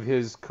of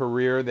his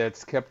career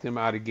that's kept him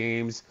out of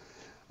games.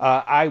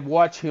 I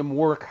watch him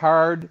work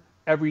hard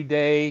every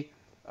day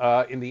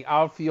in the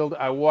outfield.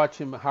 I watch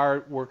him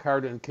work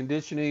hard in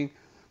conditioning.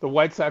 The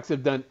White Sox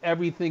have done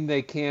everything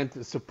they can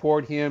to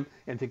support him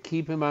and to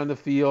keep him on the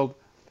field.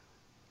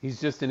 He's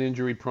just an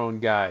injury-prone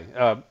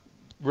guy.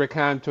 Rick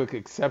Hahn took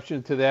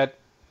exception to that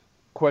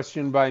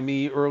question by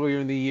me earlier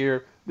in the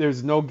year.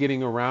 There's no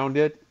getting around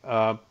it.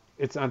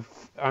 It's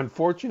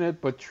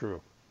unfortunate, but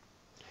true.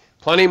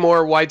 Plenty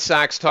more White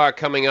Sox talk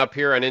coming up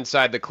here on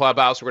Inside the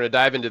Clubhouse. We're going to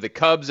dive into the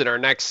Cubs in our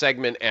next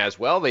segment as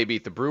well. They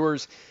beat the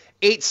Brewers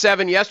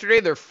 8-7 yesterday,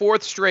 their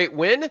fourth straight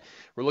win.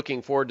 We're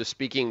looking forward to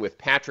speaking with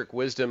Patrick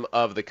Wisdom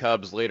of the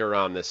Cubs later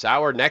on this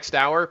hour. Next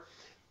hour,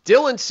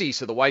 Dylan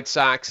Cease of the White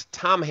Sox,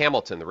 Tom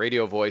Hamilton, the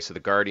radio voice of the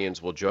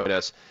Guardians, will join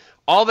us.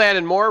 All that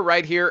and more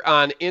right here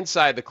on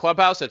Inside the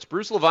Clubhouse. That's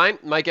Bruce Levine,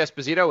 Mike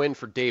Esposito in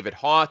for David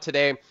Haugh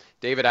today.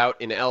 David out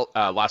in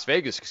Las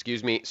Vegas,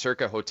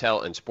 Circa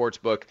Hotel and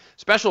Sportsbook.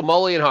 Special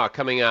Mully and Haugh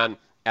coming on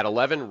at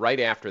 11 right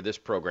after this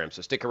program.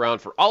 So stick around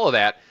for all of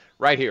that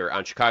right here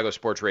on Chicago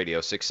Sports Radio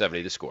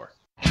 670 The Score.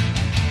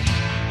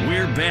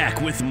 We're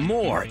back with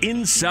more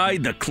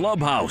Inside the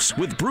Clubhouse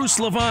with Bruce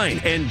Levine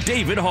and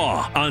David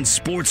Haugh on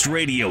Sports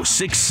Radio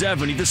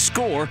 670 The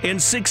Score and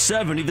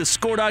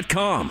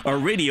 670thescore.com, a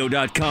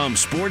radio.com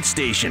sports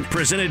station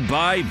presented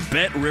by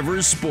Bet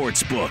Rivers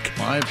Sportsbook.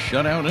 5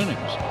 shutout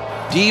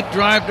innings. Deep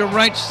drive to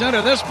right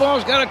center. This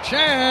ball's got a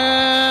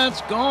chance.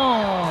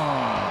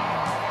 Gone.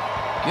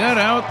 Get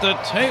out the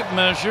tape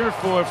measure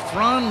for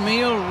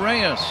Franmil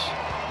Reyes.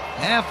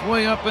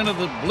 Halfway up into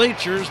the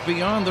bleachers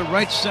beyond the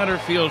right center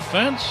field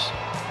fence.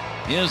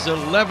 His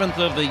 11th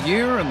of the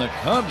year, and the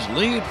Cubs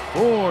lead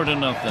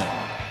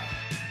 4-0.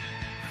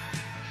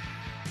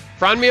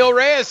 Franmil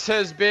Reyes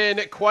has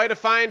been quite a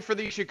find for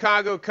the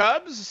Chicago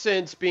Cubs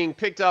since being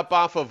picked up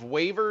off of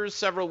waivers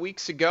several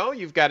weeks ago.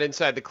 You've got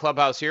Inside the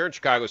Clubhouse here on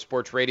Chicago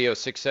Sports Radio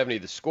 670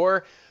 The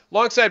Score.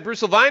 Alongside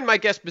Bruce Levine,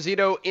 Mike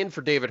Esposito in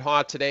for David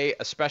Haugh today.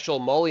 A special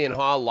Mully and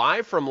Haugh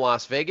live from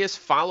Las Vegas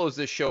follows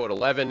this show at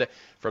 11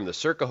 from the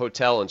Circa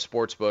Hotel and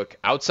Sportsbook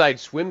outside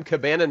Swim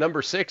Cabana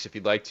number 6 if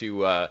you'd like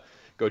to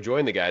go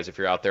join the guys if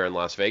you're out there in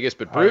Las Vegas.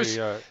 But Bruce...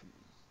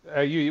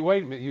 You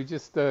wait a minute. You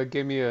just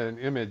gave me an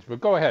image, but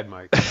go ahead,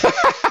 Mike.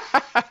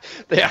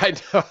 Yeah, I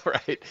know,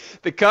 right?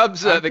 The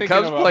Cubs, I'm the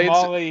Cubs played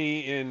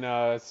Molly in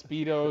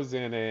speedos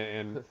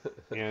and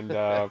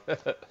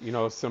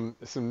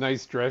some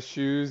nice dress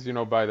shoes,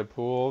 by the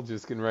pool,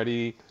 just getting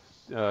ready,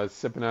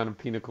 sipping on a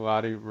pina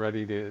colada,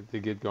 ready to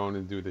get going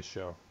and do the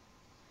show.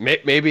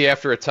 Maybe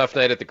after a tough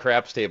night at the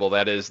craps table,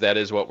 that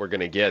is what we're going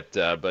to get.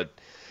 But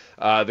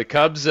the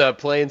Cubs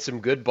playing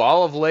some good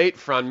ball of late.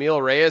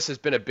 Franmil Reyes has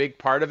been a big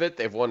part of it.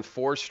 They've won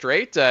 4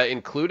 straight,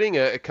 including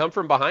a come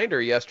from behind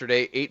her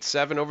yesterday,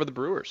 8-7 over the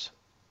Brewers.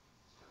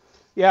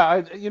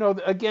 Yeah,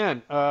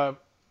 again,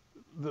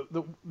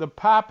 the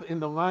pop in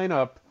the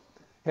lineup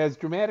has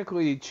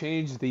dramatically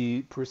changed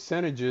the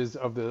percentages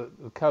of the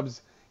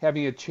Cubs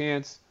having a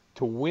chance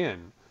to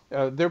win.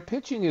 Their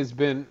pitching has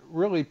been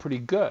really pretty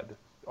good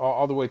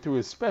all the way through,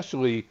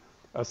 especially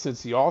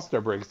since the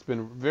All-Star break. It's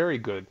been very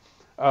good.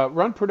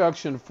 Run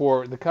production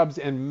for the Cubs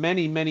and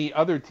many, many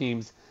other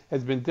teams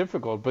has been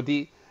difficult, but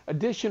the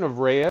addition of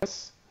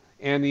Reyes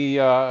and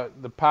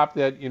the pop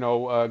that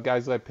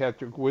guys like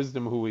Patrick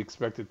Wisdom, who we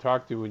expect to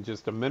talk to in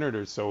just a minute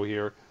or so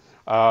here,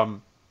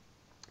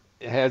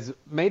 has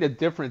made a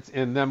difference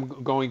in them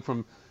going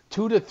from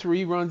 2 to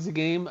 3 runs a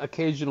game,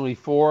 occasionally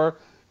 4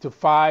 to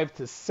 5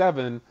 to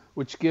 7,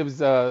 which gives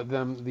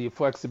them the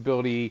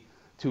flexibility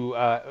to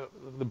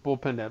the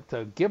bullpen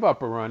to give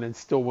up a run and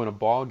still win a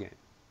ball game.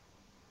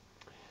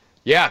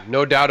 Yeah,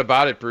 no doubt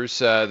about it, Bruce.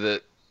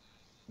 The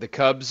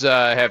Cubs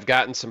have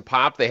gotten some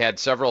pop. They had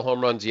several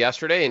home runs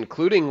yesterday,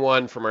 including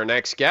one from our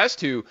next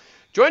guest who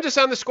joins us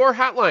on the Score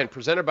Hotline,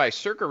 presented by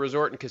Circa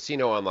Resort and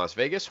Casino on Las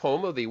Vegas,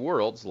 home of the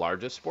world's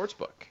largest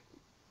sportsbook.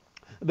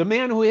 The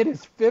man who hit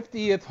his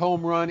 50th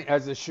home run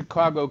as a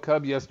Chicago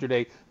Cub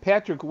yesterday,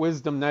 Patrick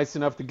Wisdom, nice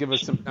enough to give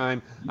us some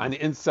time on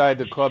Inside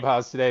the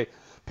Clubhouse today.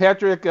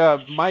 Patrick,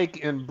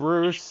 Mike, and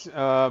Bruce.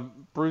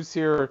 Bruce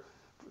here,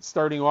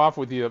 starting off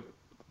with you.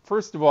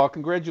 First of all,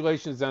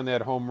 congratulations on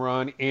that home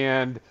run,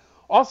 and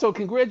also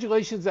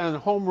congratulations on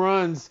home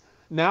runs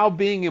now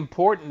being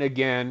important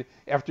again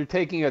after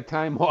taking a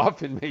time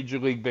off in Major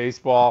League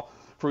Baseball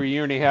for a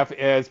year and a half,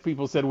 as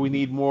people said we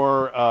need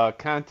more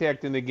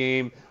contact in the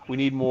game, we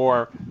need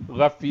more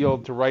left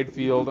field to right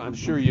field. I'm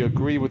sure you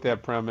agree with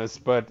that premise,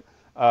 but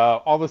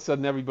all of a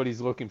sudden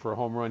everybody's looking for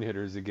home run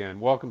hitters again.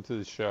 Welcome to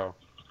the show.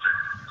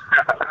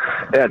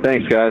 Yeah,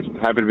 thanks, guys.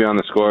 Happy to be on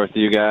the Score with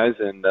you guys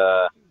and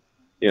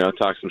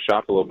talk some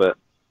shop a little bit.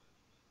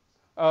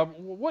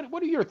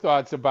 What are your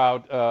thoughts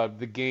about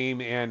the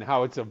game and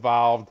how it's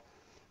evolved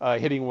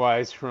hitting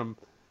wise from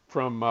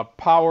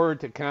power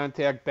to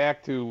contact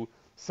back to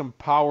some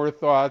power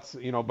thoughts,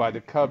 by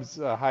the Cubs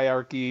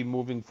hierarchy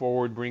moving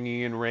forward,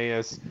 bringing in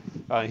Reyes,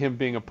 him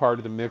being a part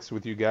of the mix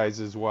with you guys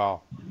as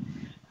well?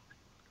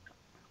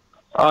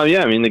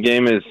 Yeah, I mean, the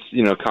game is,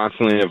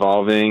 constantly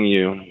evolving.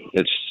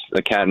 It's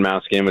a cat and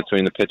mouse game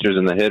between the pitchers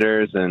and the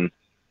hitters. And,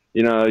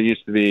 it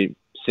used to be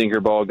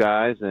sinker ball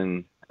guys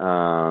and,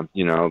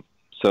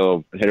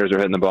 so hitters are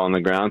hitting the ball on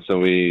the ground. So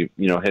we,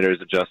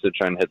 hitters adjusted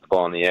trying to hit the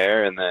ball in the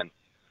air, and then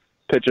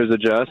pitchers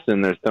adjust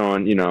and they're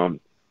throwing,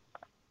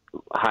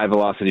 high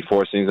velocity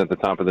four seams at the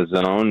top of the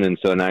zone. And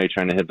so now you're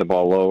trying to hit the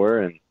ball lower,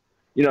 and,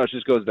 it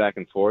just goes back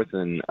and forth.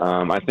 And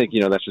I think,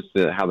 that's just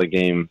how the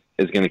game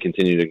is going to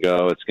continue to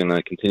go. It's going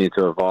to continue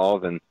to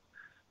evolve. And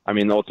I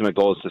mean, the ultimate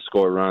goal is to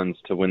score runs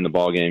to win the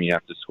ball game. You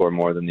have to score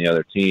more than the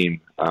other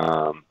team.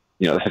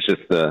 That's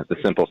just the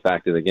simple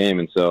fact of the game.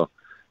 And so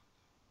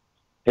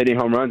hitting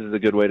home runs is a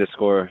good way to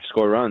score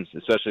runs,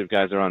 especially if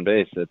guys are on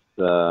base. It's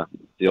the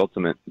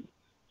ultimate.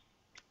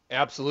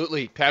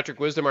 Absolutely. Patrick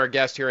Wisdom, our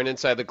guest here on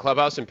Inside the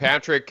Clubhouse. And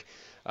Patrick,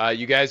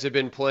 you guys have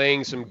been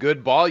playing some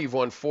good ball. You've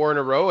won 4 in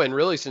a row, and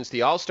really since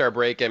the All-Star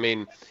break, I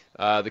mean,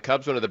 the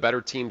Cubs, one of the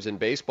better teams in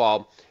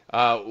baseball.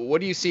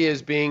 What do you see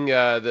as being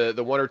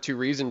the one or two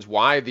reasons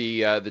why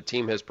the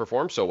team has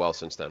performed so well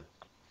since then?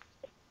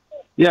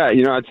 Yeah,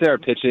 I'd say our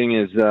pitching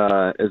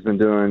has been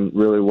doing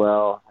really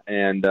well,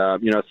 and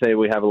say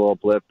we have a little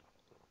blip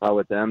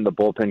with them, the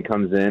bullpen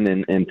comes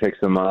in and picks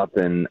them up,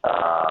 and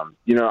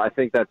I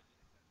think that's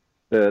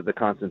the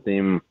constant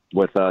theme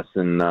with us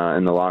in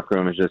the locker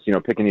room is just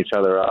picking each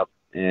other up,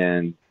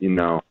 and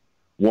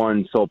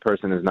one sole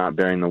person is not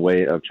bearing the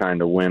weight of trying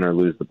to win or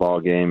lose the ball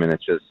game, and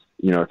it's just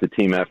it's a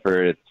team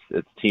effort,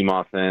 it's team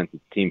offense,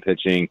 it's team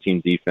pitching,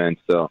 team defense,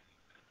 so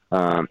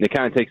it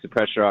kind of takes the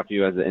pressure off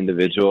you as an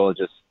individual,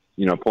 just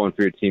pulling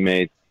for your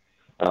teammates,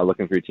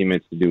 looking for your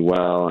teammates to do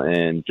well,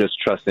 and just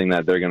trusting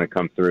that they're going to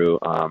come through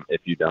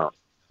if you don't.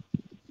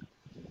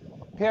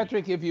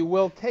 Patrick, if you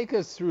will, take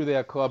us through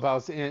that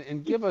clubhouse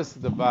and give us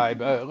the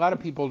vibe. A lot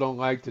of people don't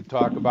like to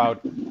talk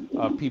about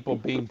people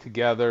being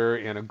together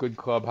in a good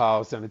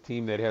clubhouse and a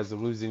team that has a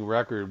losing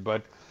record.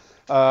 But,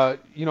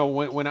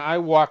 when I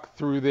walk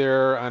through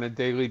there on a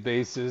daily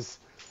basis,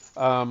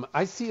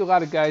 I see a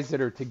lot of guys that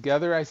are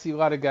together. I see a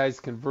lot of guys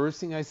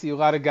conversing. I see a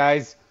lot of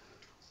guys,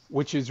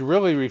 which is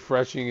really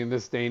refreshing in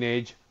this day and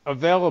age,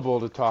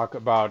 available to talk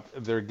about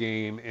their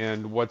game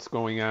and what's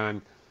going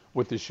on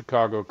with the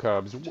Chicago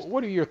Cubs.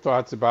 What are your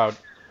thoughts about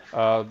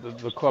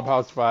the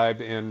clubhouse vibe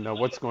and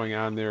what's going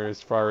on there as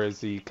far as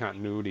the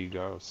continuity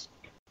goes?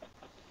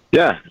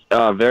 Yeah,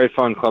 very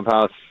fun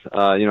clubhouse.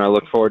 I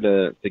look forward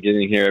to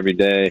getting here every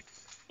day,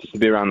 just to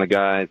be around the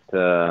guys,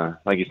 to,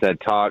 like you said,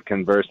 talk,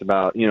 converse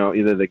about,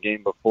 either the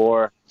game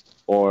before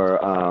or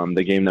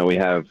the game that we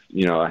have,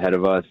 ahead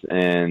of us,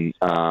 and,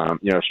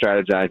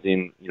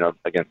 strategizing,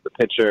 against the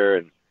pitcher,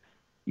 and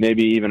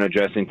maybe even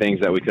addressing things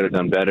that we could have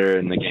done better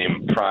in the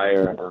game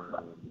prior.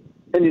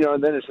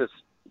 And then it's just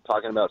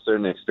talking about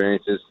certain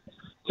experiences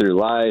through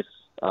life,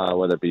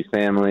 whether it be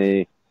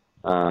family,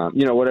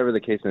 whatever the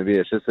case may be.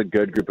 It's just a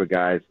good group of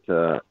guys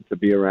to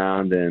be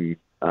around. And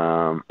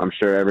I'm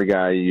sure every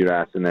guy you'd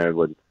ask in there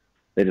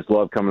they just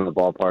love coming to the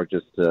ballpark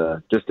just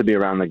to be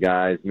around the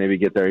guys, maybe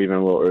get there even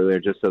a little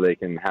earlier just so they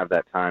can have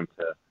that time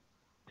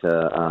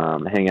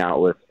to hang out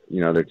with,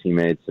 their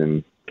teammates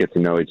and get to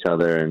know each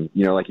other. And,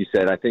 like you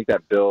said, I think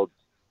that builds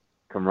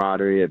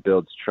camaraderie, it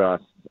builds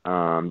trust,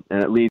 and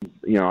it leads,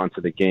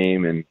 onto the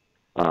game. And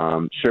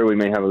sure, we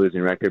may have a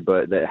losing record,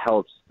 but that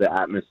helps the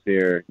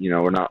atmosphere.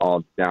 We're not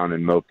all down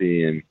and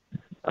mopey and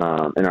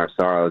in our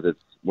sorrows.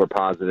 We're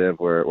positive,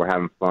 we're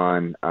having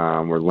fun,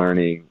 we're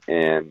learning,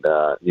 and,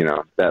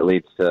 that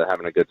leads to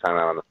having a good time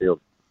out on the field.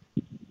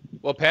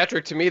 Well,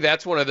 Patrick, to me,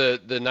 that's one of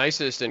the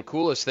nicest and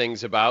coolest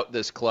things about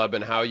this club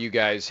and how you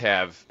guys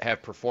have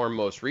performed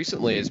most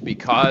recently is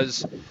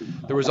because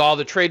there was all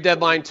the trade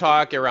deadline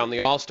talk around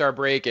the All-Star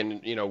break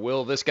and,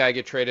 will this guy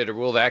get traded or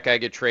will that guy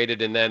get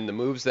traded? And then the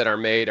moves that are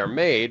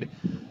made.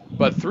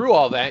 But through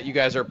all that, you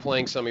guys are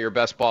playing some of your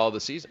best ball of the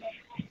season.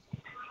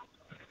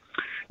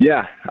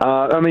 Yeah.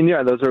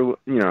 Those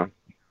are,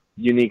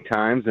 unique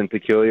times and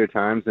peculiar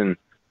times. And,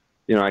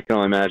 I can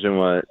only imagine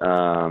what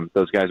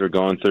those guys were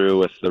going through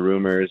with the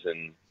rumors,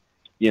 and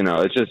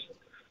that's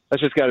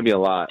just got to be a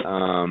lot.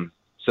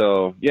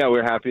 So yeah,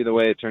 we're happy the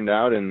way it turned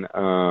out, and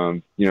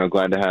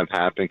glad to have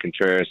Happ and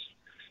Contreras,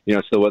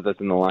 still with us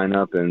in the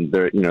lineup, and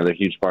they're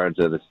huge parts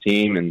of this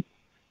team. And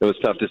it was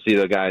tough to see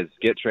the guys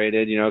get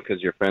traded,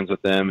 because you're friends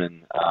with them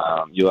and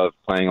you love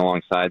playing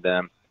alongside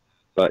them.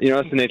 But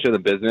it's the nature of the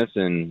business,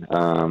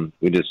 and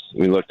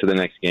we look to the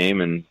next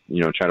game and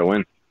try to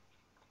win.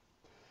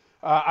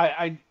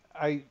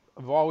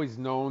 I've always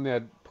known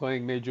that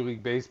playing Major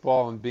League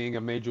Baseball and being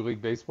a Major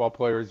League Baseball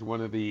player is one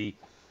of the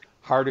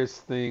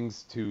hardest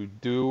things to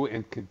do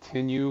and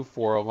continue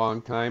for a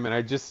long time. And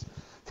I just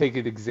take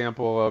an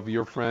example of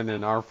your friend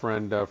and our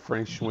friend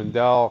Frank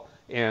Schwindel,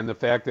 and the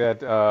fact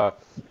that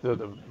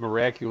the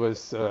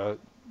miraculous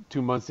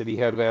 2 months that he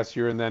had last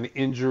year, and then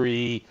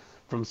injury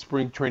from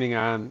spring training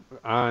on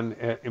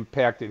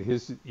impacted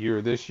his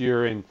year this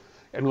year, and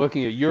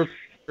looking at your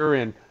career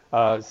and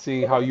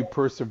seeing how you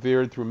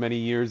persevered through many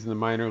years in the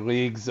minor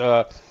leagues.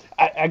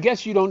 I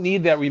guess you don't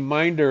need that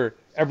reminder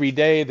every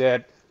day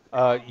that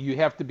you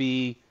have to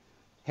be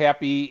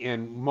happy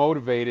and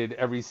motivated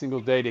every single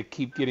day to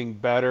keep getting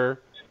better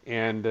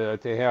and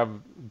to have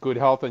good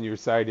health on your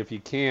side if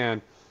you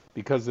can,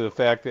 because of the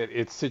fact that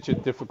it's such a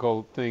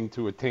difficult thing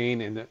to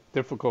attain and a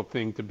difficult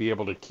thing to be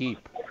able to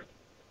keep.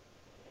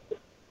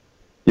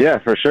 Yeah,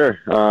 for sure.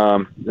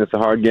 It's a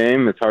hard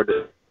game. It's hard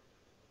to,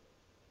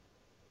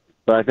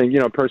 but I think,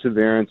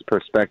 perseverance,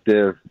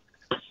 perspective,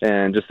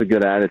 and just a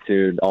good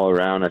attitude all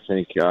around, I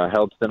think,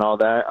 helps in all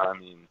that. I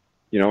mean,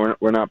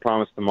 we're not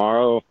promised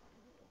tomorrow,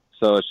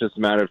 so it's just a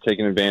matter of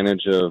taking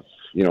advantage of,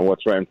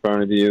 what's right in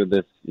front of you,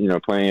 this,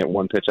 playing it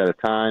one pitch at a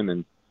time,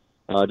 and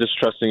just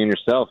trusting in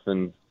yourself,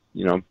 and,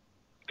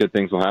 good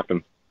things will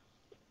happen.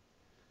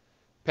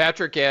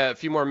 Patrick, a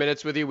few more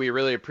minutes with you. We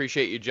really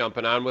appreciate you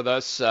jumping on with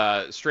us.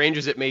 Strange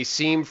as it may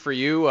seem for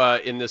you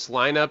in this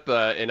lineup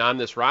and on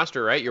this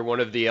roster, right? You're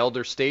one of the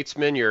elder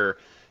statesmen. You're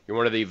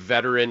one of the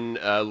veteran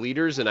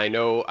leaders, and I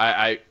know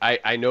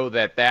I know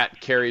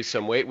that carries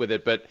some weight with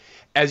it. But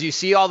as you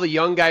see all the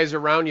young guys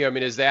around you, I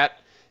mean, is that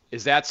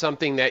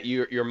something that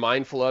you're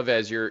mindful of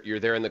as you're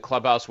there in the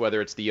clubhouse,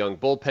 whether it's the young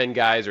bullpen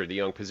guys or the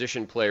young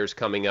position players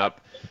coming up,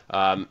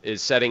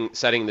 is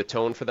setting the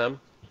tone for them?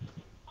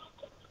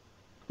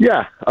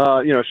 Yeah,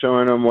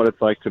 showing them what it's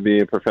like to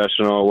be a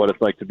professional, what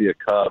it's like to be a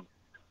Cub.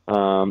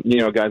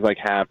 Guys like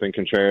Happ and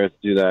Contreras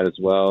do that as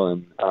well.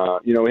 And,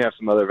 we have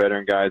some other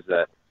veteran guys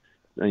that,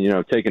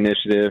 take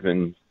initiative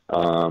and,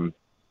 kind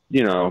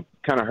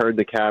of herd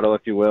the cattle,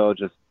 if you will,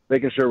 just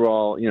making sure we're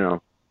all,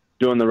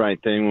 doing the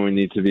right thing when we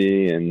need to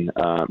be and,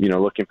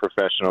 looking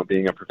professional,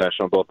 being a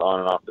professional both on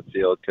and off the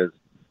field because,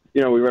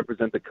 we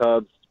represent the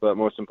Cubs, but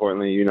most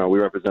importantly, we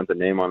represent the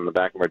name on the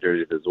back of our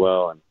jerseys as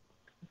well. And,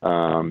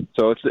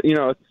 so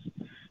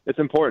it's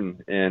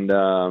important, and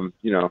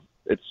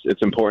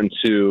it's important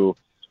to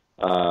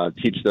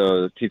teach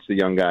the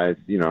young guys,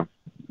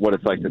 what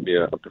it's like to be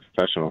a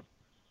professional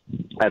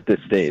at this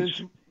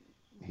stage.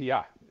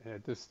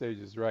 At this stage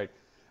is right.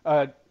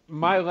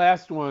 My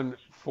last one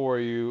for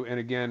you, and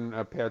again,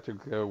 Patrick,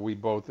 we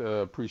both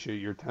appreciate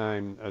your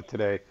time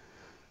today.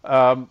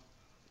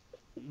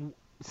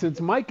 Since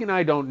Mike and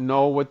I don't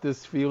know what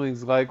this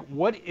feeling's like,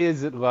 what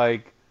is it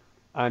like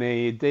on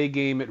a day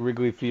game at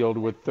Wrigley Field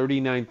with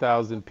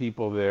 39,000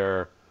 people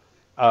there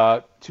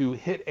to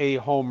hit a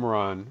home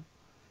run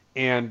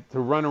and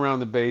to run around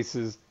the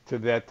bases to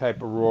that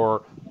type of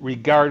roar,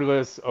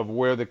 regardless of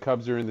where the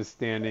Cubs are in the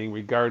standing,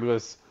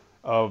 regardless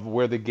of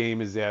where the game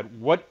is at?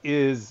 What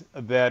is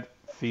that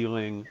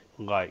feeling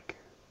like?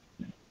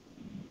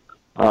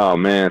 Oh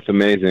man, it's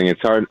amazing.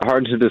 It's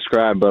hard to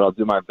describe, but I'll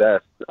do my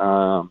best.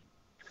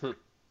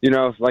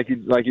 Like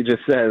you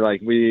just said,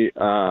 like we,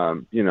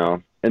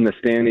 in the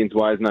standings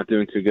wise, not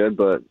doing too good,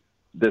 but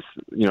this,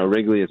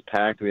 Wrigley is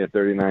packed. We have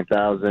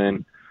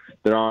 39,000.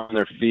 They're on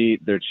their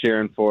feet. They're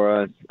cheering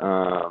for us.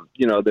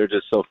 They're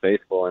just so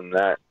faithful, and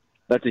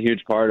that's a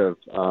huge part of,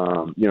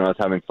 us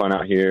having fun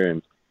out here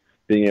and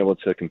being able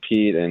to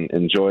compete and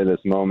enjoy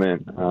this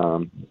moment.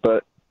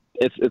 But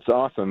it's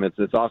awesome.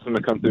 It's awesome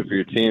to come through for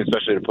your team,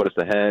 especially to put us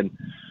ahead.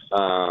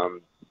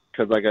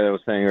 Because like I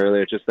was saying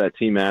earlier, just that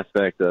team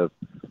aspect of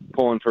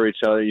pulling for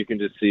each other. You can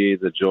just see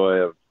the joy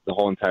of the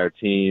whole entire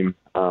team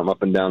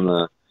up and down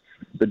the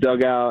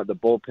dugout, the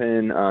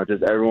bullpen,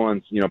 just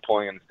everyone's,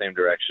 pulling in the same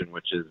direction,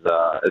 which is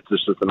it's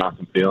just an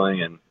awesome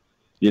feeling. And,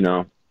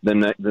 then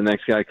the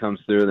next guy comes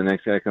through,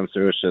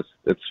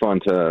 it's fun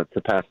to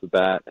pass the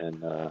bat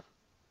and,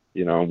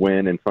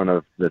 win in front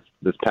of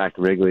this packed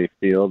Wrigley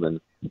Field.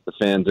 And the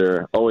fans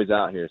are always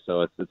out here,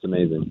 so it's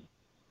amazing.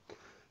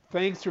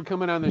 Thanks for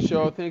coming on the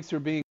show. Thanks for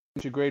being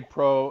such a great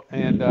pro,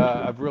 and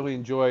I've really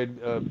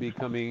enjoyed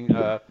becoming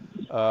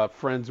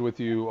friends with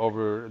you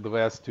over the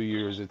last 2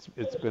 years.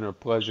 It's been a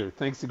pleasure.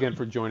 Thanks again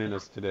for joining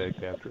us today,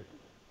 Patrick.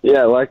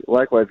 Yeah,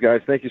 likewise,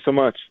 guys. Thank you so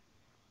much.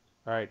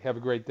 All right, have a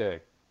great day.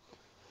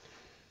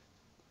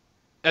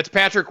 That's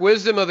Patrick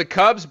Wisdom of the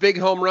Cubs. Big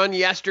home run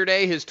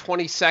yesterday, his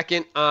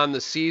 22nd on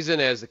the season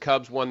as the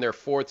Cubs won their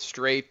fourth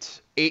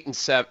straight,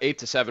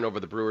 8-7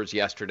 over the Brewers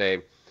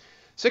yesterday.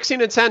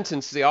 16-10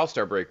 since the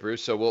All-Star break,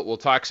 Bruce. So we'll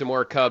talk some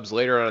more Cubs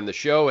later on the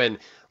show. And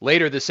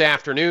later this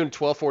afternoon,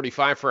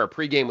 12:45 for our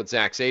pregame with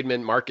Zach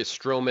Zaidman, Marcus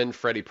Stroman,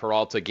 Freddie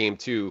Peralta, Game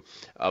 2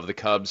 of the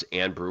Cubs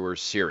and Brewers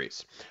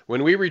series.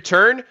 When we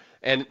return,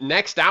 and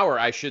next hour,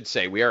 I should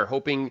say, we are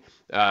hoping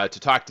to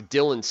talk to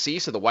Dylan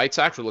Cease of the White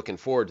Sox. We're looking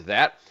forward to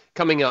that.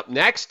 Coming up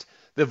next,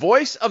 the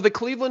voice of the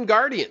Cleveland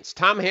Guardians,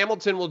 Tom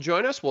Hamilton, will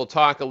join us. We'll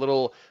talk a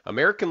little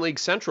American League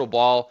Central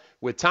ball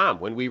with Tom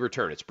when we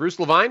return. It's Bruce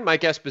Levine,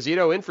 Mike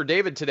Esposito in for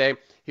David today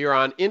here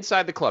on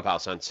Inside the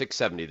Clubhouse on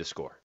 670 The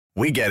Score.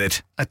 We get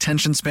it.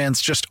 Attention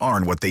spans just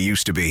aren't what they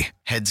used to be.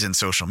 Heads in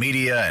social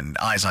media and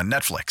eyes on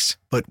Netflix.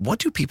 But what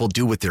do people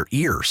do with their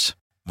ears?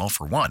 Well,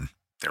 for one,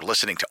 they're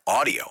listening to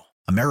audio.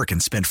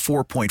 Americans spend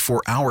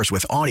 4.4 hours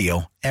with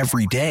audio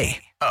every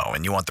day. Oh,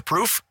 and you want the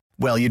proof?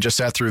 Well, you just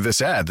sat through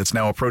this ad that's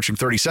now approaching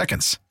 30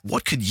 seconds.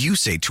 What could you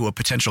say to a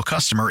potential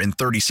customer in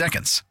 30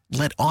 seconds?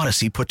 Let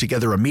Odyssey put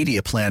together a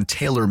media plan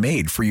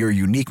tailor-made for your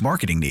unique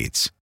marketing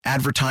needs.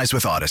 Advertise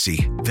with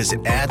Odyssey.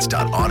 Visit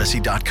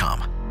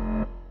ads.odyssey.com.